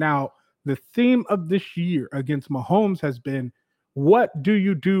pressure. Now, the theme of this year against Mahomes has been, what do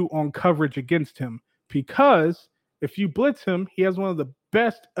you do on coverage against him? Because if you blitz him, he has one of the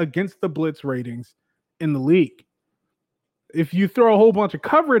best against the blitz ratings in the league. If you throw a whole bunch of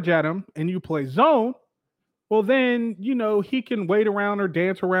coverage at him and you play zone, well, then, he can wait around or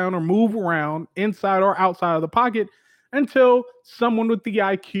dance around or move around inside or outside of the pocket until someone with the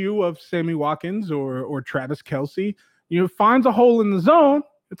IQ of Sammy Watkins or Travis Kelce, finds a hole in the zone,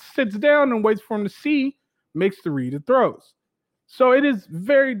 it sits down and waits for him to see, makes the read, and throws. So it is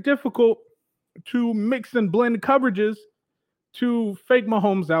very difficult to mix and blend coverages to fake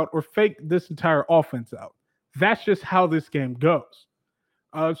Mahomes out or fake this entire offense out. That's just how this game goes.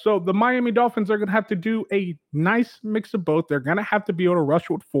 So the Miami Dolphins are going to have to do a nice mix of both. They're going to have to be able to rush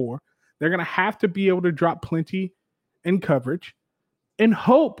with 4. They're going to have to be able to drop plenty in coverage and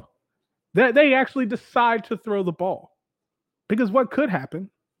hope that they actually decide to throw the ball. Because what could happen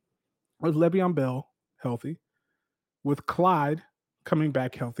with Le'Veon Bell healthy, with Clyde coming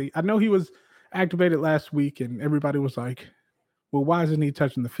back healthy. I know he was activated last week and everybody was like, well, why isn't he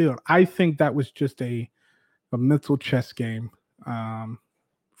touching the field? I think that was just a mental chess game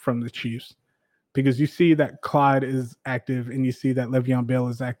from the Chiefs, because you see that Clyde is active and you see that Le'Veon Bell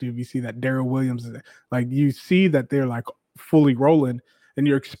is active. You see that Darrell Williams is you see that they're like fully rolling, and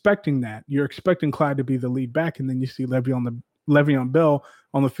you're expecting that. You're expecting Clyde to be the lead back, and then you see Le'Veon Bell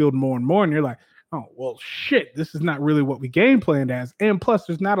on the field more and more, and you're like, oh, well, shit, this is not really what we game planned as. And plus,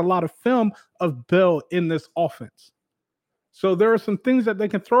 there's not a lot of film of Bell in this offense. So there are some things that they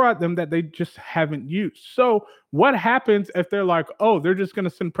can throw at them that they just haven't used. So what happens if they're like, oh, they're just going to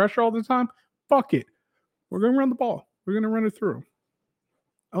send pressure all the time? Fuck it. We're going to run the ball. We're going to run it through.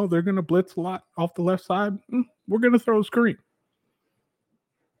 Oh, they're going to blitz a lot off the left side. We're going to throw a screen.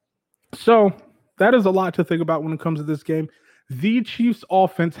 So that is a lot to think about when it comes to this game. The Chiefs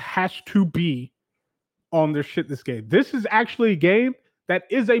offense has to be on their shit this game. This is actually a game that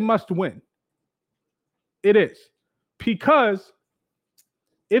is a must win. It is. Because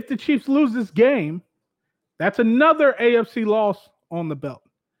if the Chiefs lose this game, that's another AFC loss on the belt.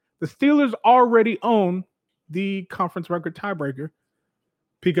 The Steelers already own the conference record tiebreaker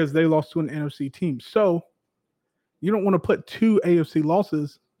because they lost to an NFC team. So you don't want to put 2 AFC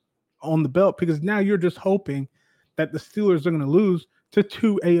losses on the belt because now you're just hoping that the Steelers are going to lose to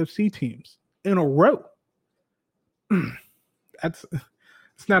 2 AFC teams in a row. It's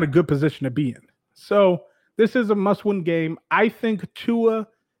not a good position to be in. So this is a must-win game. I think Tua,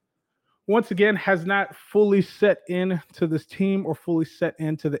 once again, has not fully set into this team or fully set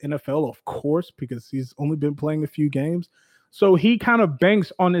into the NFL, of course, because he's only been playing a few games. So he kind of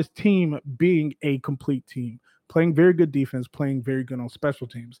banks on his team being a complete team, playing very good defense, playing very good on special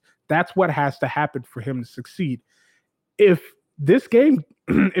teams. That's what has to happen for him to succeed. If this game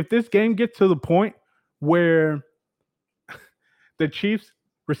gets to the point where the Chiefs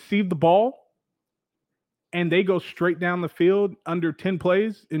receive the ball and they go straight down the field under 10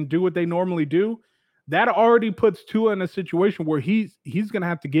 plays and do what they normally do, that already puts Tua in a situation where he's going to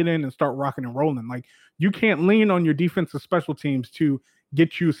have to get in and start rocking and rolling. Like, you can't lean on your defensive special teams to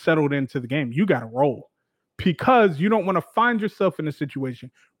get you settled into the game. You got to roll because you don't want to find yourself in a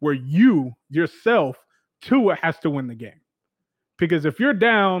situation where you yourself, Tua, has to win the game. Because if you're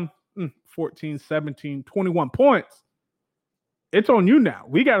down 14, 17, 21 points, it's on you now.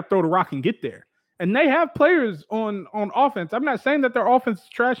 We got to throw the rock and get there. And they have players on offense. I'm not saying that their offense is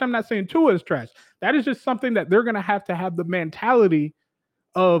trash. I'm not saying Tua is trash. That is just something that they're going to have the mentality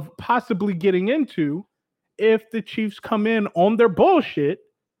of possibly getting into if the Chiefs come in on their bullshit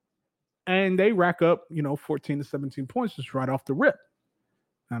and they rack up, 14 to 17 points just right off the rip.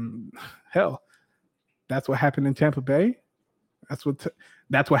 Hell, that's what happened in Tampa Bay. That's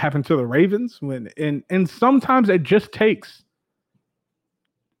what happened to the Ravens and sometimes it just takes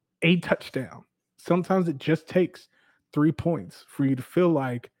a touchdown. Sometimes it just takes 3 points for you to feel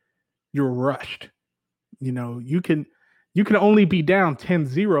like you're rushed. You can only be down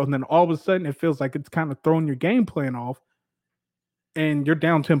 10-0 and then all of a sudden it feels like it's kind of throwing your game plan off and you're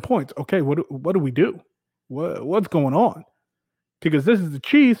down 10 points. Okay, what do we do? What's going on? Because this is the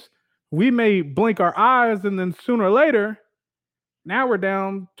Chiefs. We may blink our eyes and then sooner or later, now we're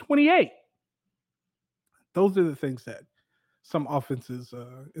down 28. Those are the things that some offenses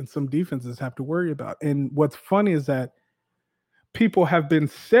and some defenses have to worry about. And what's funny is that people have been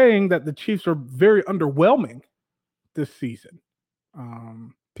saying that the Chiefs are very underwhelming this season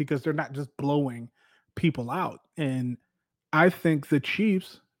because they're not just blowing people out. And I think the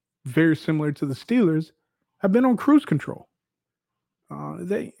Chiefs, very similar to the Steelers, have been on cruise control.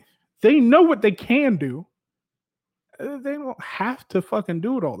 They know what they can do. They don't have to fucking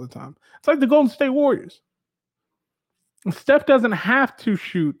do it all the time. It's like the Golden State Warriors. Steph doesn't have to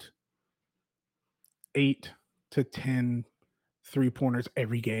shoot 8 to 10 3-pointers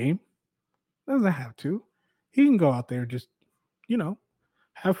every game. Doesn't have to. He can go out there and just,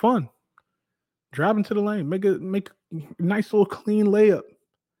 have fun. Drive into the lane. Make a nice little clean layup.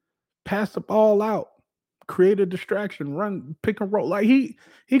 Pass the ball out. Create a distraction. Run, pick and roll. Like he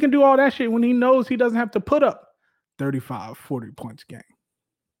can do all that shit when he knows he doesn't have to put up 35, 40 points a game.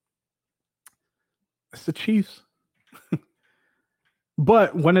 It's the Chiefs.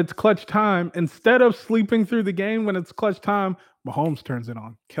 But when it's clutch time, instead of sleeping through the game, when it's clutch time, Mahomes turns it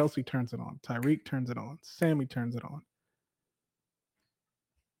on. Kelsey turns it on. Tyreek turns it on. Sammy turns it on.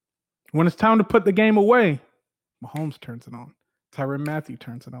 When it's time to put the game away, Mahomes turns it on. Tyrann Mathieu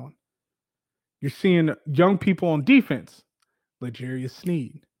turns it on. You're seeing young people on defense. L'Jarius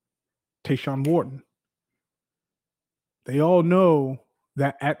Sneed. Tayshawn Wharton. They all know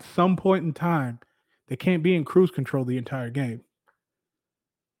that at some point in time, they can't be in cruise control the entire game.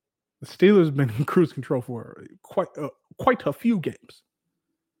 The Steelers have been in cruise control for quite a few games.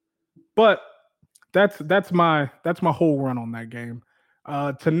 But that's my whole run on that game.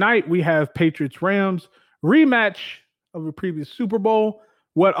 Tonight we have Patriots-Rams rematch of a previous Super Bowl.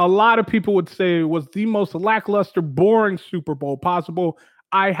 What a lot of people would say was the most lackluster, boring Super Bowl possible.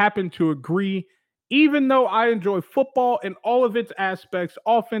 I happen to agree. Even though I enjoy football in all of its aspects,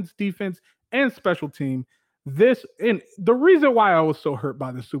 offense, defense, and special team, and the reason why I was so hurt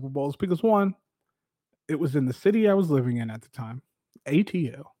by the Super Bowl is because, one, it was in the city I was living in at the time,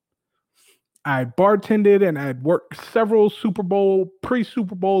 ATL. I had bartended and I had worked several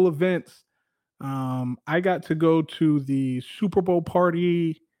pre-Super Bowl events. I got to go to the Super Bowl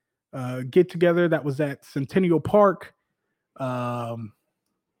party get-together that was at Centennial Park.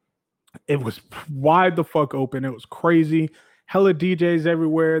 It was wide the fuck open. It was crazy. Hella DJs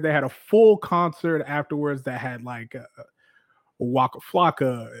everywhere. They had a full concert afterwards that had like Waka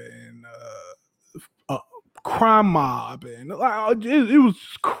Flocka and crime mob, and it was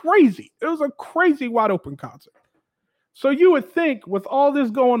crazy. It was a crazy wide open concert. So you would think with all this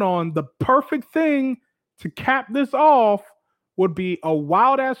going on, the perfect thing to cap this off would be a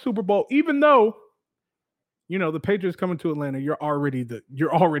wild ass Super Bowl, even though, you know, the Patriots coming to Atlanta, you're already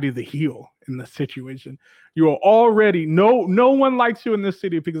the heel in this situation. You are already no one likes you in this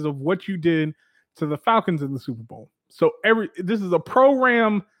city because of what you did to the Falcons in the Super Bowl. So this is a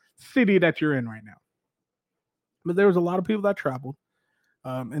pro-Ram city that you're in right now. But there was a lot of people that traveled.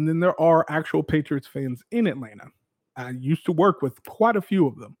 And then there are actual Patriots fans in Atlanta. I used to work with quite a few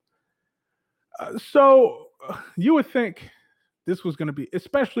of them. So you would think this was going to be,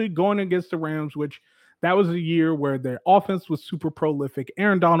 especially going against the Rams, which that was a year where their offense was super prolific.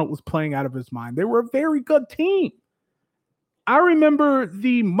 Aaron Donald was playing out of his mind. They were a very good team. I remember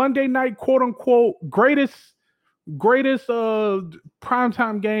the Monday night, quote unquote, greatest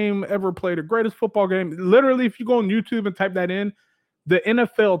primetime game ever played, or greatest football game. Literally, if you go on YouTube and type that in, the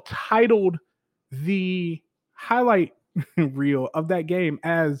NFL titled the highlight reel of that game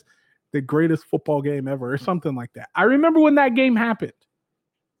as the greatest football game ever, or something like that. I remember when that game happened.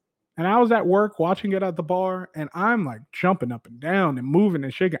 And I was at work watching it at the bar, and I'm like jumping up and down and moving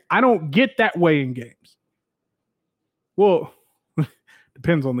and shaking. I don't get that way in games. Well,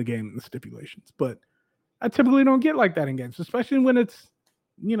 depends on the game and the stipulations, but I typically don't get like that in games, especially when it's,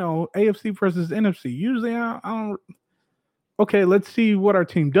 you know, AFC versus NFC. Usually I don't, okay, let's see what our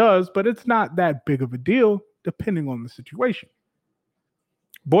team does, but it's not that big of a deal depending on the situation.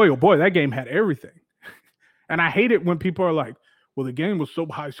 Boy, oh boy, that game had everything. And I hate it when people are like, well, the game was so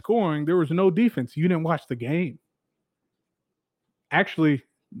high scoring, there was no defense. You didn't watch the game. Actually,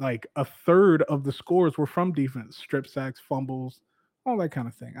 like a third of the scores were from defense, strip sacks, fumbles, all that kind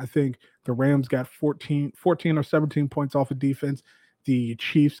of thing. I think the Rams got 14 or 17 points off of defense. The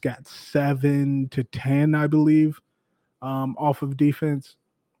Chiefs got 7 to 10, I believe, off of defense.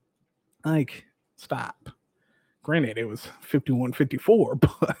 Like, stop. Granted, it was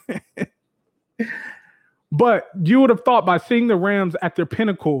 51-54, but you would have thought by seeing the Rams at their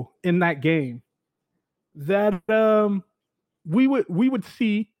pinnacle in that game that we would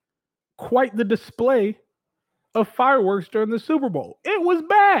see quite the display of fireworks during the Super Bowl. It was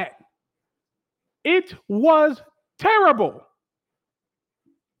bad. It was terrible.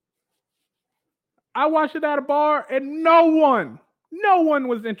 I watched it at a bar and no one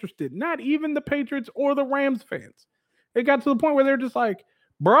was interested. Not even the Patriots or the Rams fans. It got to the point where they're just like,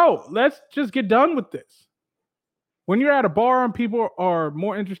 bro, let's just get done with this. When you're at a bar and people are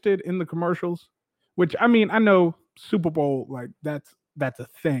more interested in the commercials, which, I mean, I know Super Bowl, like that's a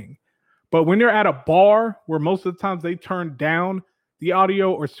thing. But when you're at a bar where most of the times they turn down the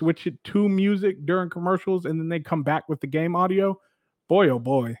audio or switch it to music during commercials and then they come back with the game audio, boy, oh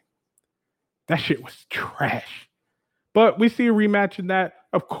boy, that shit was trash. But we see a rematch in that.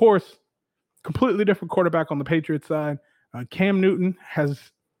 Of course, completely different quarterback on the Patriots side. Cam Newton has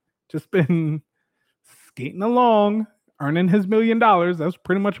just been skating along, earning his $1 million. That's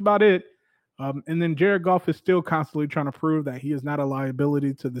pretty much about it. And then Jared Goff is still constantly trying to prove that he is not a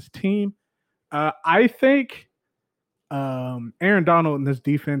liability to this team. I think Aaron Donald in this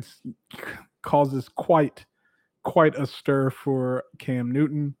defense causes quite a stir for Cam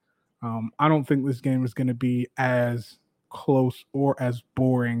Newton. I don't think this game is going to be as close or as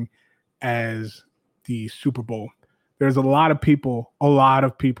boring as the Super Bowl. There's a lot of people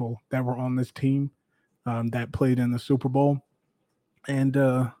that were on this team that played in the Super Bowl, and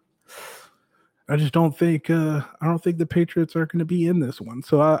I just don't think the Patriots are going to be in this one.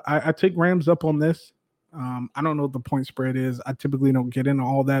 So I take Rams up on this. I don't know what the point spread is. I typically don't get into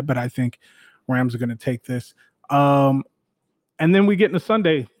all that, but I think Rams are going to take this. And then we get into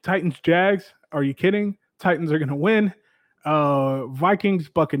Sunday, Titans, Jags. Are you kidding? Titans are going to win. Vikings,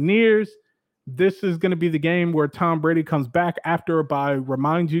 Buccaneers. This is going to be the game where Tom Brady comes back after a bye.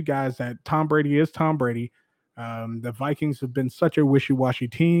 Remind you guys that Tom Brady is Tom Brady. The Vikings have been such a wishy-washy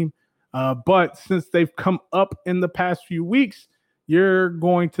team. But since they've come up in the past few weeks, you're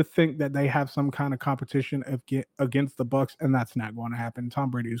going to think that they have some kind of competition against the Bucs, and that's not going to happen.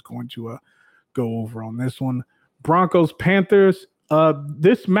 Tom Brady is going to go over on this one. Broncos, Panthers.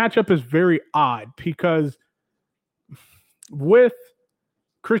 This matchup is very odd because with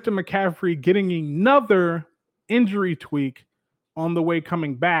Christian McCaffrey getting another injury tweak on the way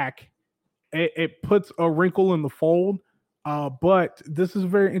coming back, it puts a wrinkle in the fold. But this is a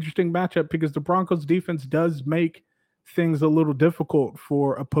very interesting matchup because the Broncos defense does make things a little difficult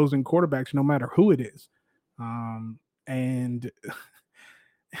for opposing quarterbacks, no matter who it is. And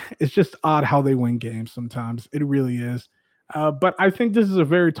it's just odd how they win games sometimes. It really is. But I think this is a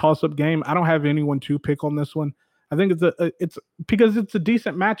very toss-up game. I don't have anyone to pick on this one. I think it's because it's a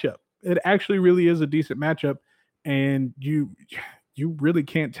decent matchup. It actually really is a decent matchup, and you really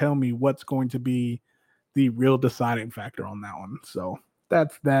can't tell me what's going to be the real deciding factor on that one. So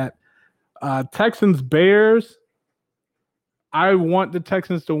that's that. Texans Bears. I want the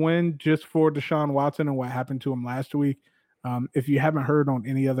Texans to win just for Deshaun Watson and what happened to him last week. If you haven't heard on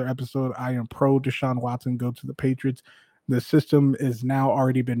any other episode, I am pro Deshaun Watson. Go to the Patriots. The system is now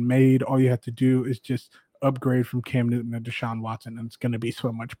already been made. All you have to do is just upgrade from Cam Newton to Deshaun Watson, and it's going to be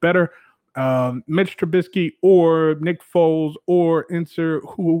so much better. Mitch Trubisky or Nick Foles or insert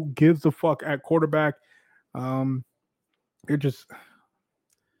who gives a fuck at quarterback. They're just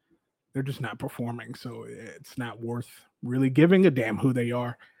not performing, so it's not worth really giving a damn who they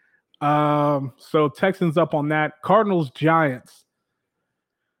are. So Texans up on that. Cardinals Giants.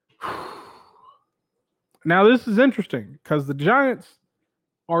 Now this is interesting because the Giants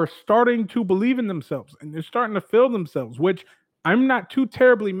are starting to believe in themselves and they're starting to feel themselves, which I'm not too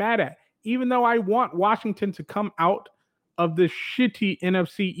terribly mad at. Even though I want Washington to come out of this shitty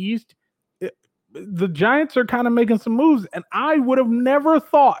NFC East, the Giants are kind of making some moves, and I would have never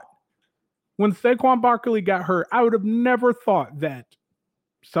thought when Saquon Barkley got hurt, I would have never thought that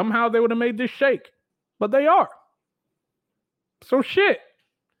somehow they would have made this shake, but they are. So shit.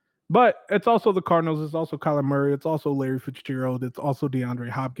 But it's also the Cardinals. It's also Kyler Murray. It's also Larry Fitzgerald. It's also DeAndre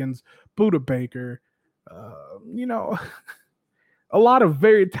Hopkins, Budda Baker. A lot of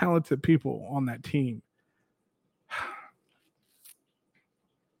very talented people on that team.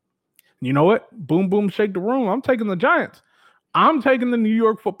 You know what? Boom, boom, shake the room. I'm taking the Giants. I'm taking the New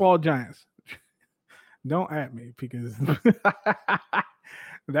York Football Giants. Don't at me because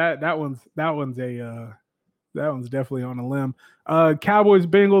that one's definitely on a limb. Cowboys,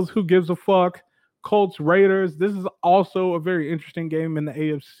 Bengals, who gives a fuck? Colts, Raiders. This is also a very interesting game in the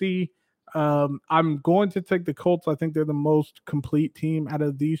AFC. I'm going to take the Colts. I think they're the most complete team out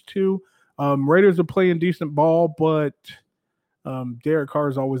of these two. Raiders are playing decent ball, but Derek Carr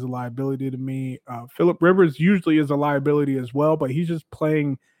is always a liability to me. Phillip Rivers usually is a liability as well, but he's just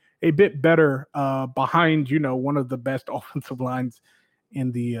playing a bit better behind, one of the best offensive lines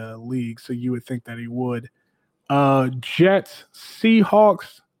in the league. So you would think that he would. Jets,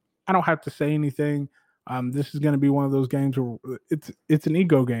 Seahawks. I don't have to say anything. This is going to be one of those games where it's an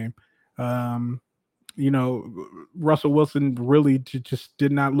ego game. Russell Wilson really just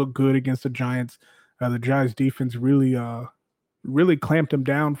did not look good against the Giants. The Giants defense really clamped him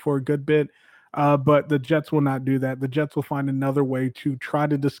down for a good bit. But the Jets will not do that. The Jets will find another way to try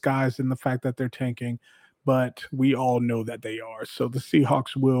to disguise in the fact that they're tanking, but we all know that they are. So the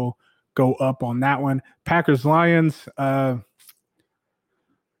Seahawks will go up on that one. Packers, Lions. Aaron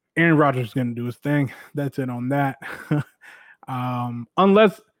Rodgers is going to do his thing. That's it on that.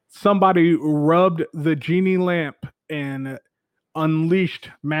 Unless somebody rubbed the genie lamp and unleashed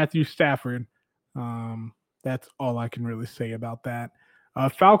Matthew Stafford. That's all I can really say about that.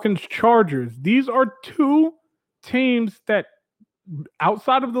 Falcons, Chargers. These are two teams that,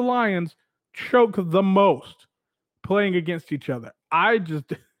 outside of the Lions, choke the most playing against each other. I just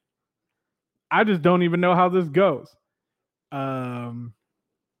don't even know how this goes.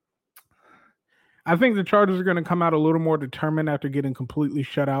 I think the Chargers are going to come out a little more determined after getting completely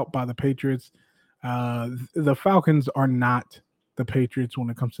shut out by the Patriots. The Falcons are not the Patriots when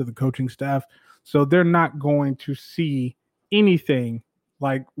it comes to the coaching staff, so they're not going to see anything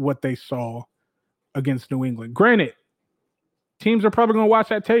like what they saw against New England. Granted, teams are probably going to watch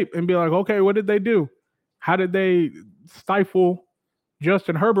that tape and be like, okay, what did they do? How did they stifle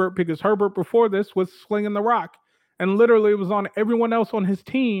Justin Herbert? Because Herbert before this was slinging the rock. And literally it was on everyone else on his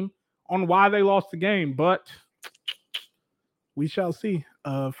team on why they lost the game. But we shall see.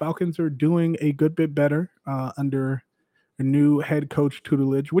 Falcons are doing a good bit better under a new head coach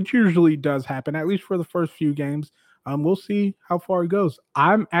tutelage, which usually does happen, at least for the first few games. We'll see how far it goes.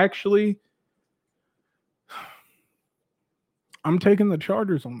 I'm taking the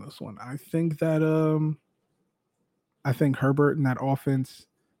Chargers on this one. I think that Herbert and that offense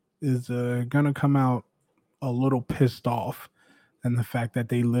is gonna come out a little pissed off, and the fact that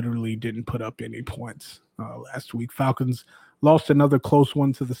they literally didn't put up any points last week. Falcons lost another close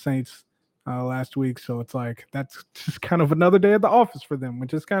one to the Saints last week, so it's like that's just kind of another day at the office for them,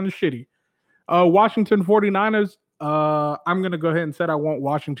 which is kind of shitty. Washington 49ers. I'm going to go ahead and say I want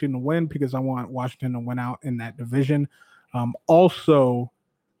Washington to win because I want Washington to win out in that division. Also,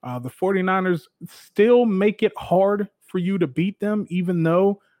 the 49ers still make it hard for you to beat them, even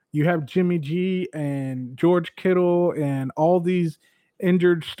though you have Jimmy G and George Kittle and all these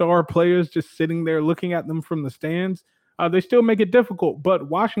injured star players just sitting there looking at them from the stands. They still make it difficult. But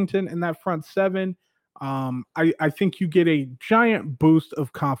Washington in that front seven, I think you get a giant boost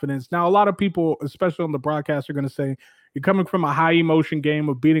of confidence. Now, a lot of people, especially on the broadcast, are going to say, you're coming from a high emotion game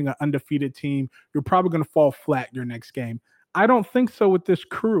of beating an undefeated team. You're probably going to fall flat your next game. I don't think so with this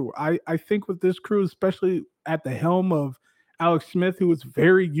crew. I think with this crew, especially at the helm of Alex Smith, who was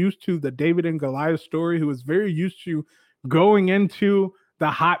very used to the David and Goliath story, who was very used to going into the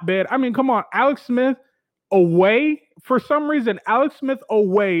hotbed. I mean, come on, Alex Smith away, for some reason, Alex Smith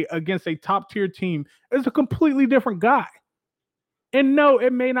away against a top-tier team is a completely different guy. And no,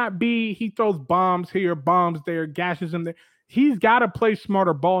 it may not be he throws bombs here, bombs there, gashes him there. He's got to play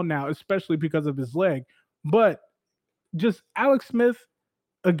smarter ball now, especially because of his leg. But just Alex Smith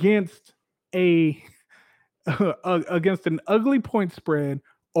against against an ugly point spread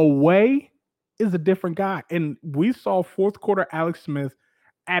away is a different guy. And we saw fourth quarter Alex Smith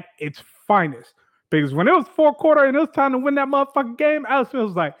at its finest. Because when it was fourth quarter and it was time to win that motherfucking game, Alex Smith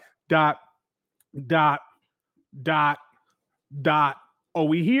was like, dot, dot, dot, dot. Oh,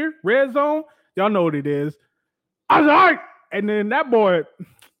 we here? Red zone? Y'all know what it is. I was like, and then that boy,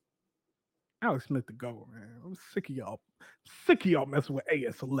 Alex Smith to go, man. I'm sick of y'all. Sick of y'all messing with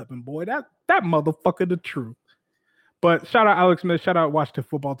AS11, boy. That motherfucker the truth. But shout out Alex Smith. Shout out Washington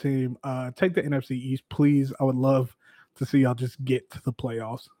football team. Take the NFC East, please. I would love to see y'all just get to the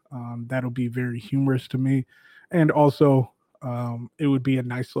playoffs. That'll be very humorous to me. And also, it would be a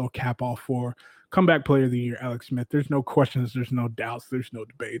nice little cap off for comeback player of the year, Alex Smith. There's no questions. There's no doubts. There's no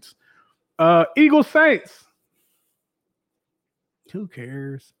debates. Eagles Saints. Who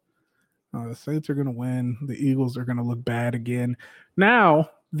cares? The Saints are going to win. The Eagles are going to look bad again. Now,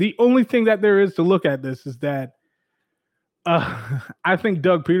 the only thing that there is to look at this is that I think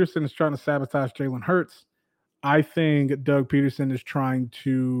Doug Peterson is trying to sabotage Jalen Hurts. I think Doug Peterson is trying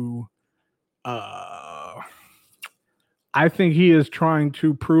to I think he is trying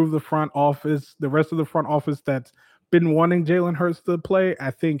to prove the front office, the rest of the front office that's been wanting Jalen Hurts to play.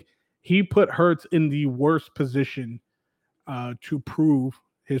 I think he put Hurts in the worst position to prove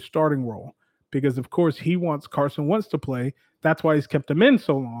his starting role because, of course, he wants Carson Wentz to play. That's why he's kept him in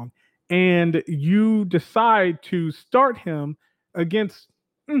so long. And you decide to start him against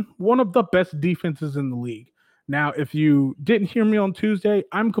one of the best defenses in the league. Now, if you didn't hear me on Tuesday,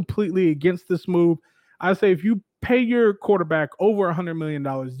 I'm completely against this move. I say if you pay your quarterback over $100 million,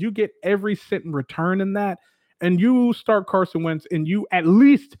 you get every cent in return in that, and you start Carson Wentz, and you at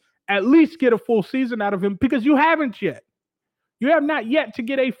least get a full season out of him because you haven't yet. You have not yet to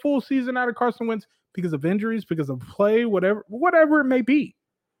get a full season out of Carson Wentz because of injuries, because of play, whatever it may be.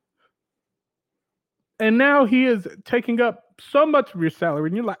 And now he is taking up so much of your salary,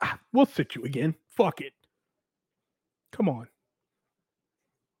 and you're like, we'll sit you again. Fuck it. Come on.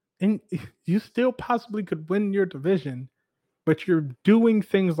 And you still possibly could win your division, but you're doing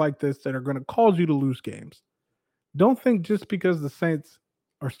things like this that are going to cause you to lose games. Don't think just because the Saints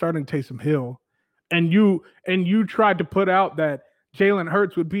are starting Taysom Hill and you tried to put out that Jalen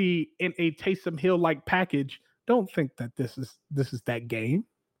Hurts would be in a Taysom Hill-like package, don't think that this is that game.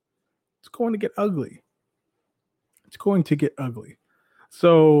 It's going to get ugly. It's going to get ugly.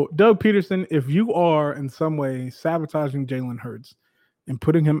 So, Doug Peterson, if you are in some way sabotaging Jalen Hurts and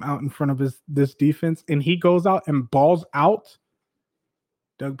putting him out in front of this defense, and he goes out and balls out,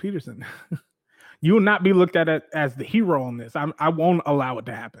 Doug Peterson, you will not be looked at as the hero on this. I won't allow it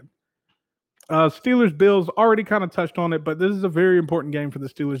to happen. Steelers Bills already kind of touched on it, but this is a very important game for the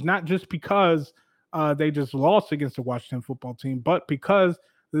Steelers, not just because they just lost against the Washington football team, but because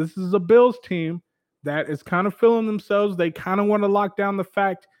this is a Bills team that is kind of feeling themselves. They kind of want to lock down the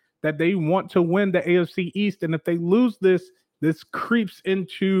fact that they want to win the AFC East. And if they lose this creeps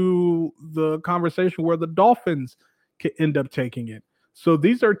into the conversation where the Dolphins could end up taking it. So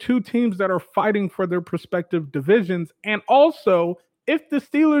these are two teams that are fighting for their respective divisions. And also, if the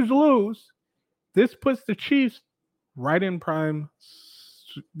Steelers lose, this puts the Chiefs right in prime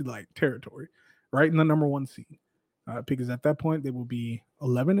territory, right in the number one seed. Because at that point, they will be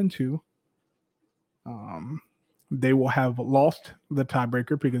 11-2. They will have lost the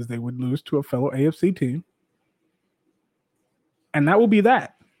tiebreaker because they would lose to a fellow AFC team. And that will be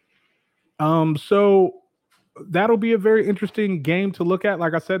that. So that'll be a very interesting game to look at.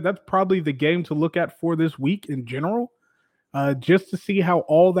 Like I said, that's probably the game to look at for this week in general, just to see how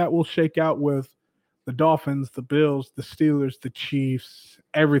all that will shake out with the Dolphins, the Bills, the Steelers, the Chiefs,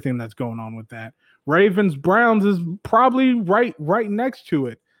 everything that's going on with that. Ravens, Browns is probably right next to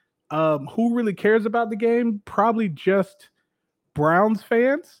it. Who really cares about the game? Probably just Browns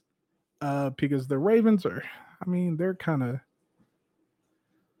fans, because the Ravens they're kind of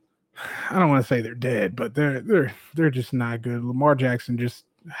I don't want to say they're dead, but they're just not good. Lamar Jackson just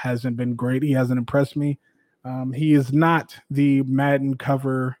hasn't been great. He hasn't impressed me. He is not the Madden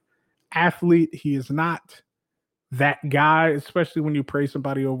cover athlete. He is not that guy, especially when you praise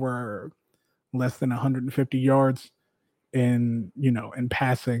somebody over less than 150 yards in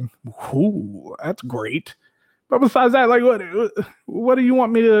passing. Ooh, that's great. But besides that, like what do you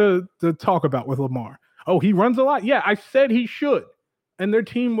want me to talk about with Lamar? Oh, he runs a lot. Yeah, I said he should. And their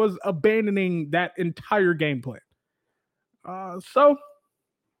team was abandoning that entire game plan. So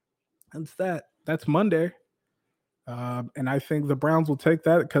that's that. That's Monday. And I think the Browns will take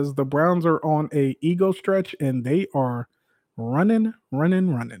that because the Browns are on a ego stretch and they are running.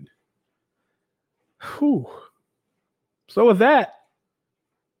 Whew. So with that,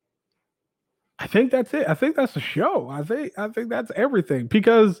 I think that's it. I think that's the show. I think that's everything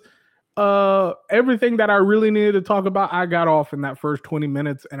because everything that I really needed to talk about, I got off in that first 20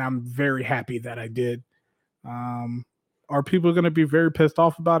 minutes, and I'm very happy that I did. Are people going to be very pissed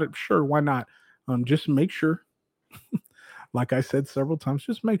off about it? Sure, why not? Just make sure, like I said several times,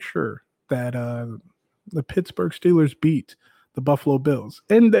 just make sure that the Pittsburgh Steelers beat the Buffalo Bills.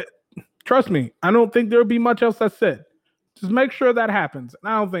 And trust me, I don't think there'll be much else that's said. Just make sure that happens.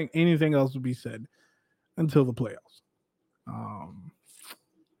 And I don't think anything else will be said until the playoffs.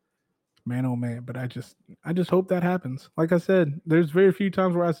 Man, oh man, but I just hope that happens. Like I said, there's very few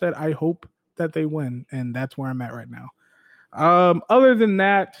times where I said I hope that they win, and that's where I'm at right now. Other than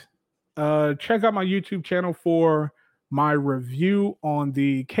that, check out my YouTube channel for my review on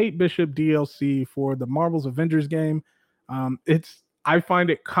the Kate Bishop DLC for the Marvel's Avengers game. I find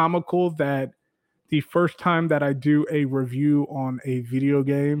it comical that the first time that I do a review on a video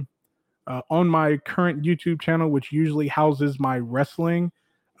game on my current YouTube channel, which usually houses my wrestling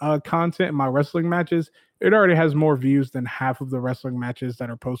content and my wrestling matches, it already has more views than half of the wrestling matches that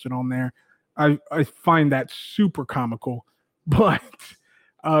are posted on there. I find that super comical, but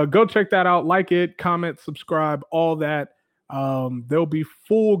go check that out. Like it, comment, subscribe, all that. There'll be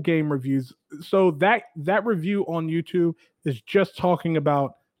full game reviews. So that review on YouTube is just talking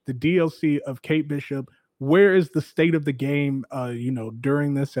about the DLC of Kate Bishop. Where is the state of the game,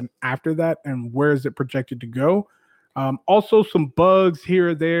 during this and after that, and where is it projected to go? Also some bugs here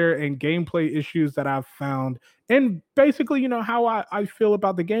or there and gameplay issues that I've found, and basically, how I feel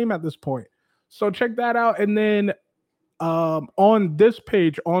about the game at this point. So check that out. And then on this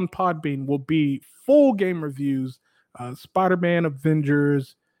page on Podbean will be full game reviews, Spider-Man,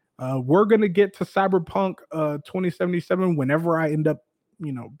 Avengers. We're going to get to Cyberpunk 2077 whenever I end up,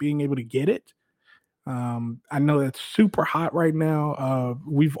 being able to get it. I know it's super hot right now.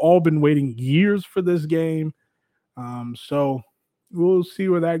 We've all been waiting years for this game. So we'll see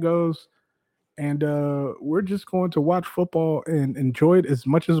where that goes. And we're just going to watch football and enjoy it as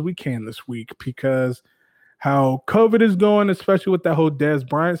much as we can this week, because how COVID is going, especially with that whole Dez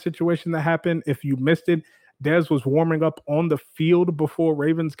Bryant situation that happened. If you missed it, Dez was warming up on the field before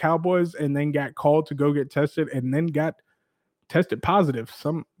Ravens Cowboys and then got called to go get tested and then got tested positive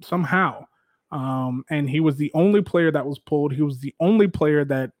somehow. And he was the only player that was pulled. He was the only player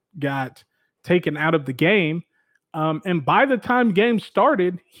that got taken out of the game. And by the time game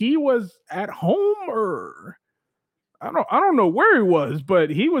started, he was at home, or I don't know where he was, but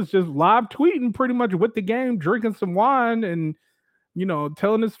he was just live tweeting pretty much with the game, drinking some wine and,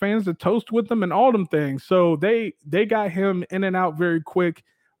 telling his fans to toast with them and all them things. So they got him in and out very quick.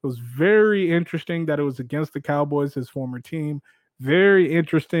 It was very interesting that it was against the Cowboys, his former team. Very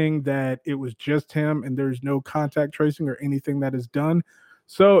interesting that it was just him and there's no contact tracing or anything that is done.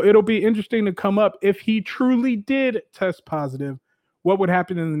 So it'll be interesting to come up if he truly did test positive. What would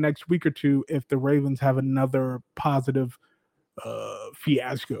happen in the next week or two if the Ravens have another positive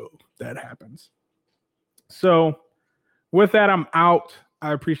fiasco that happens? So with that, I'm out.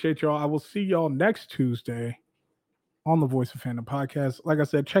 I appreciate y'all. I will see y'all next Tuesday on the Voice of Fandom podcast. Like I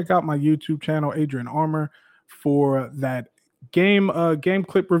said, check out my YouTube channel, Adrian Armour, for that game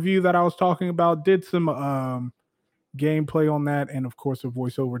clip review that I was talking about. Did some gameplay on that, and of course a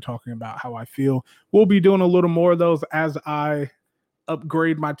voiceover talking about how I feel. We'll be doing a little more of those as I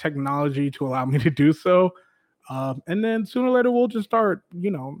upgrade my technology to allow me to do so. And then sooner or later we'll just start,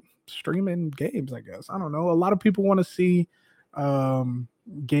 streaming games, I guess. I don't know. A lot of people want to see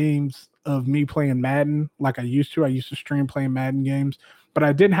games of me playing Madden like I used to. I used to stream playing Madden games, but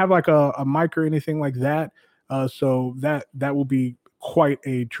I didn't have like a mic or anything like that. So that will be quite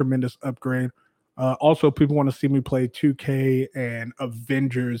a tremendous upgrade. Also, people want to see me play 2K and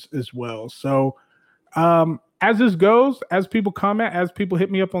Avengers as well. So as this goes, as people comment, as people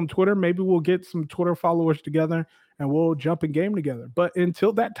hit me up on Twitter, maybe we'll get some Twitter followers together and we'll jump in game together. But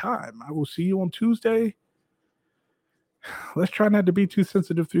until that time, I will see you on Tuesday. Let's try not to be too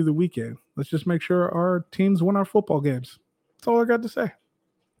sensitive through the weekend. Let's just make sure our teams win our football games. That's all I got to say.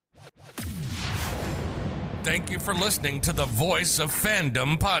 Thank you for listening to the Voice of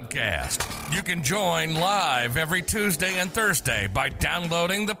Fandom podcast. You can join live every Tuesday and Thursday by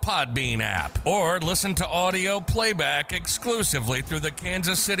downloading the Podbean app or listen to audio playback exclusively through the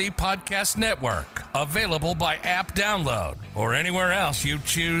Kansas City Podcast Network, available by app download or anywhere else you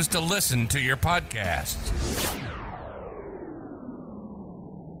choose to listen to your podcasts.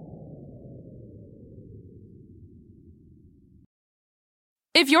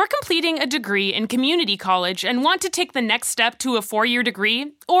 If you're completing a degree in community college and want to take the next step to a 4-year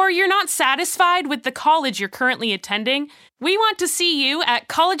degree, or you're not satisfied with the college you're currently attending, we want to see you at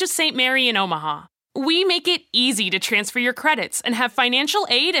College of St. Mary in Omaha. We make it easy to transfer your credits and have financial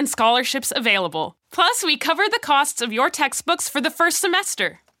aid and scholarships available. Plus, we cover the costs of your textbooks for the first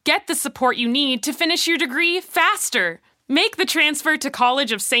semester. Get the support you need to finish your degree faster. Make the transfer to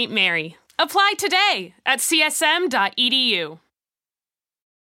College of St. Mary. Apply today at csm.edu.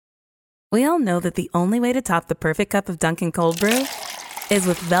 We all know that the only way to top the perfect cup of Dunkin' Cold Brew is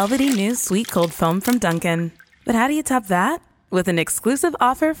with velvety new sweet cold foam from Dunkin'. But how do you top that? With an exclusive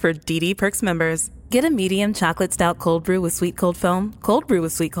offer for DD Perks members. Get a medium chocolate stout cold brew with sweet cold foam, cold brew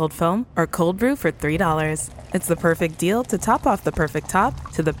with sweet cold foam, or cold brew for $3. It's the perfect deal to top off the perfect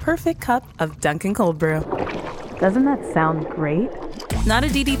top to the perfect cup of Dunkin' Cold Brew. Doesn't that sound great? Not a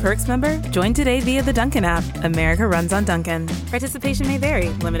DD Perks member? Join today via the Dunkin' app. America runs on Dunkin'. Participation may vary.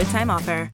 Limited time offer.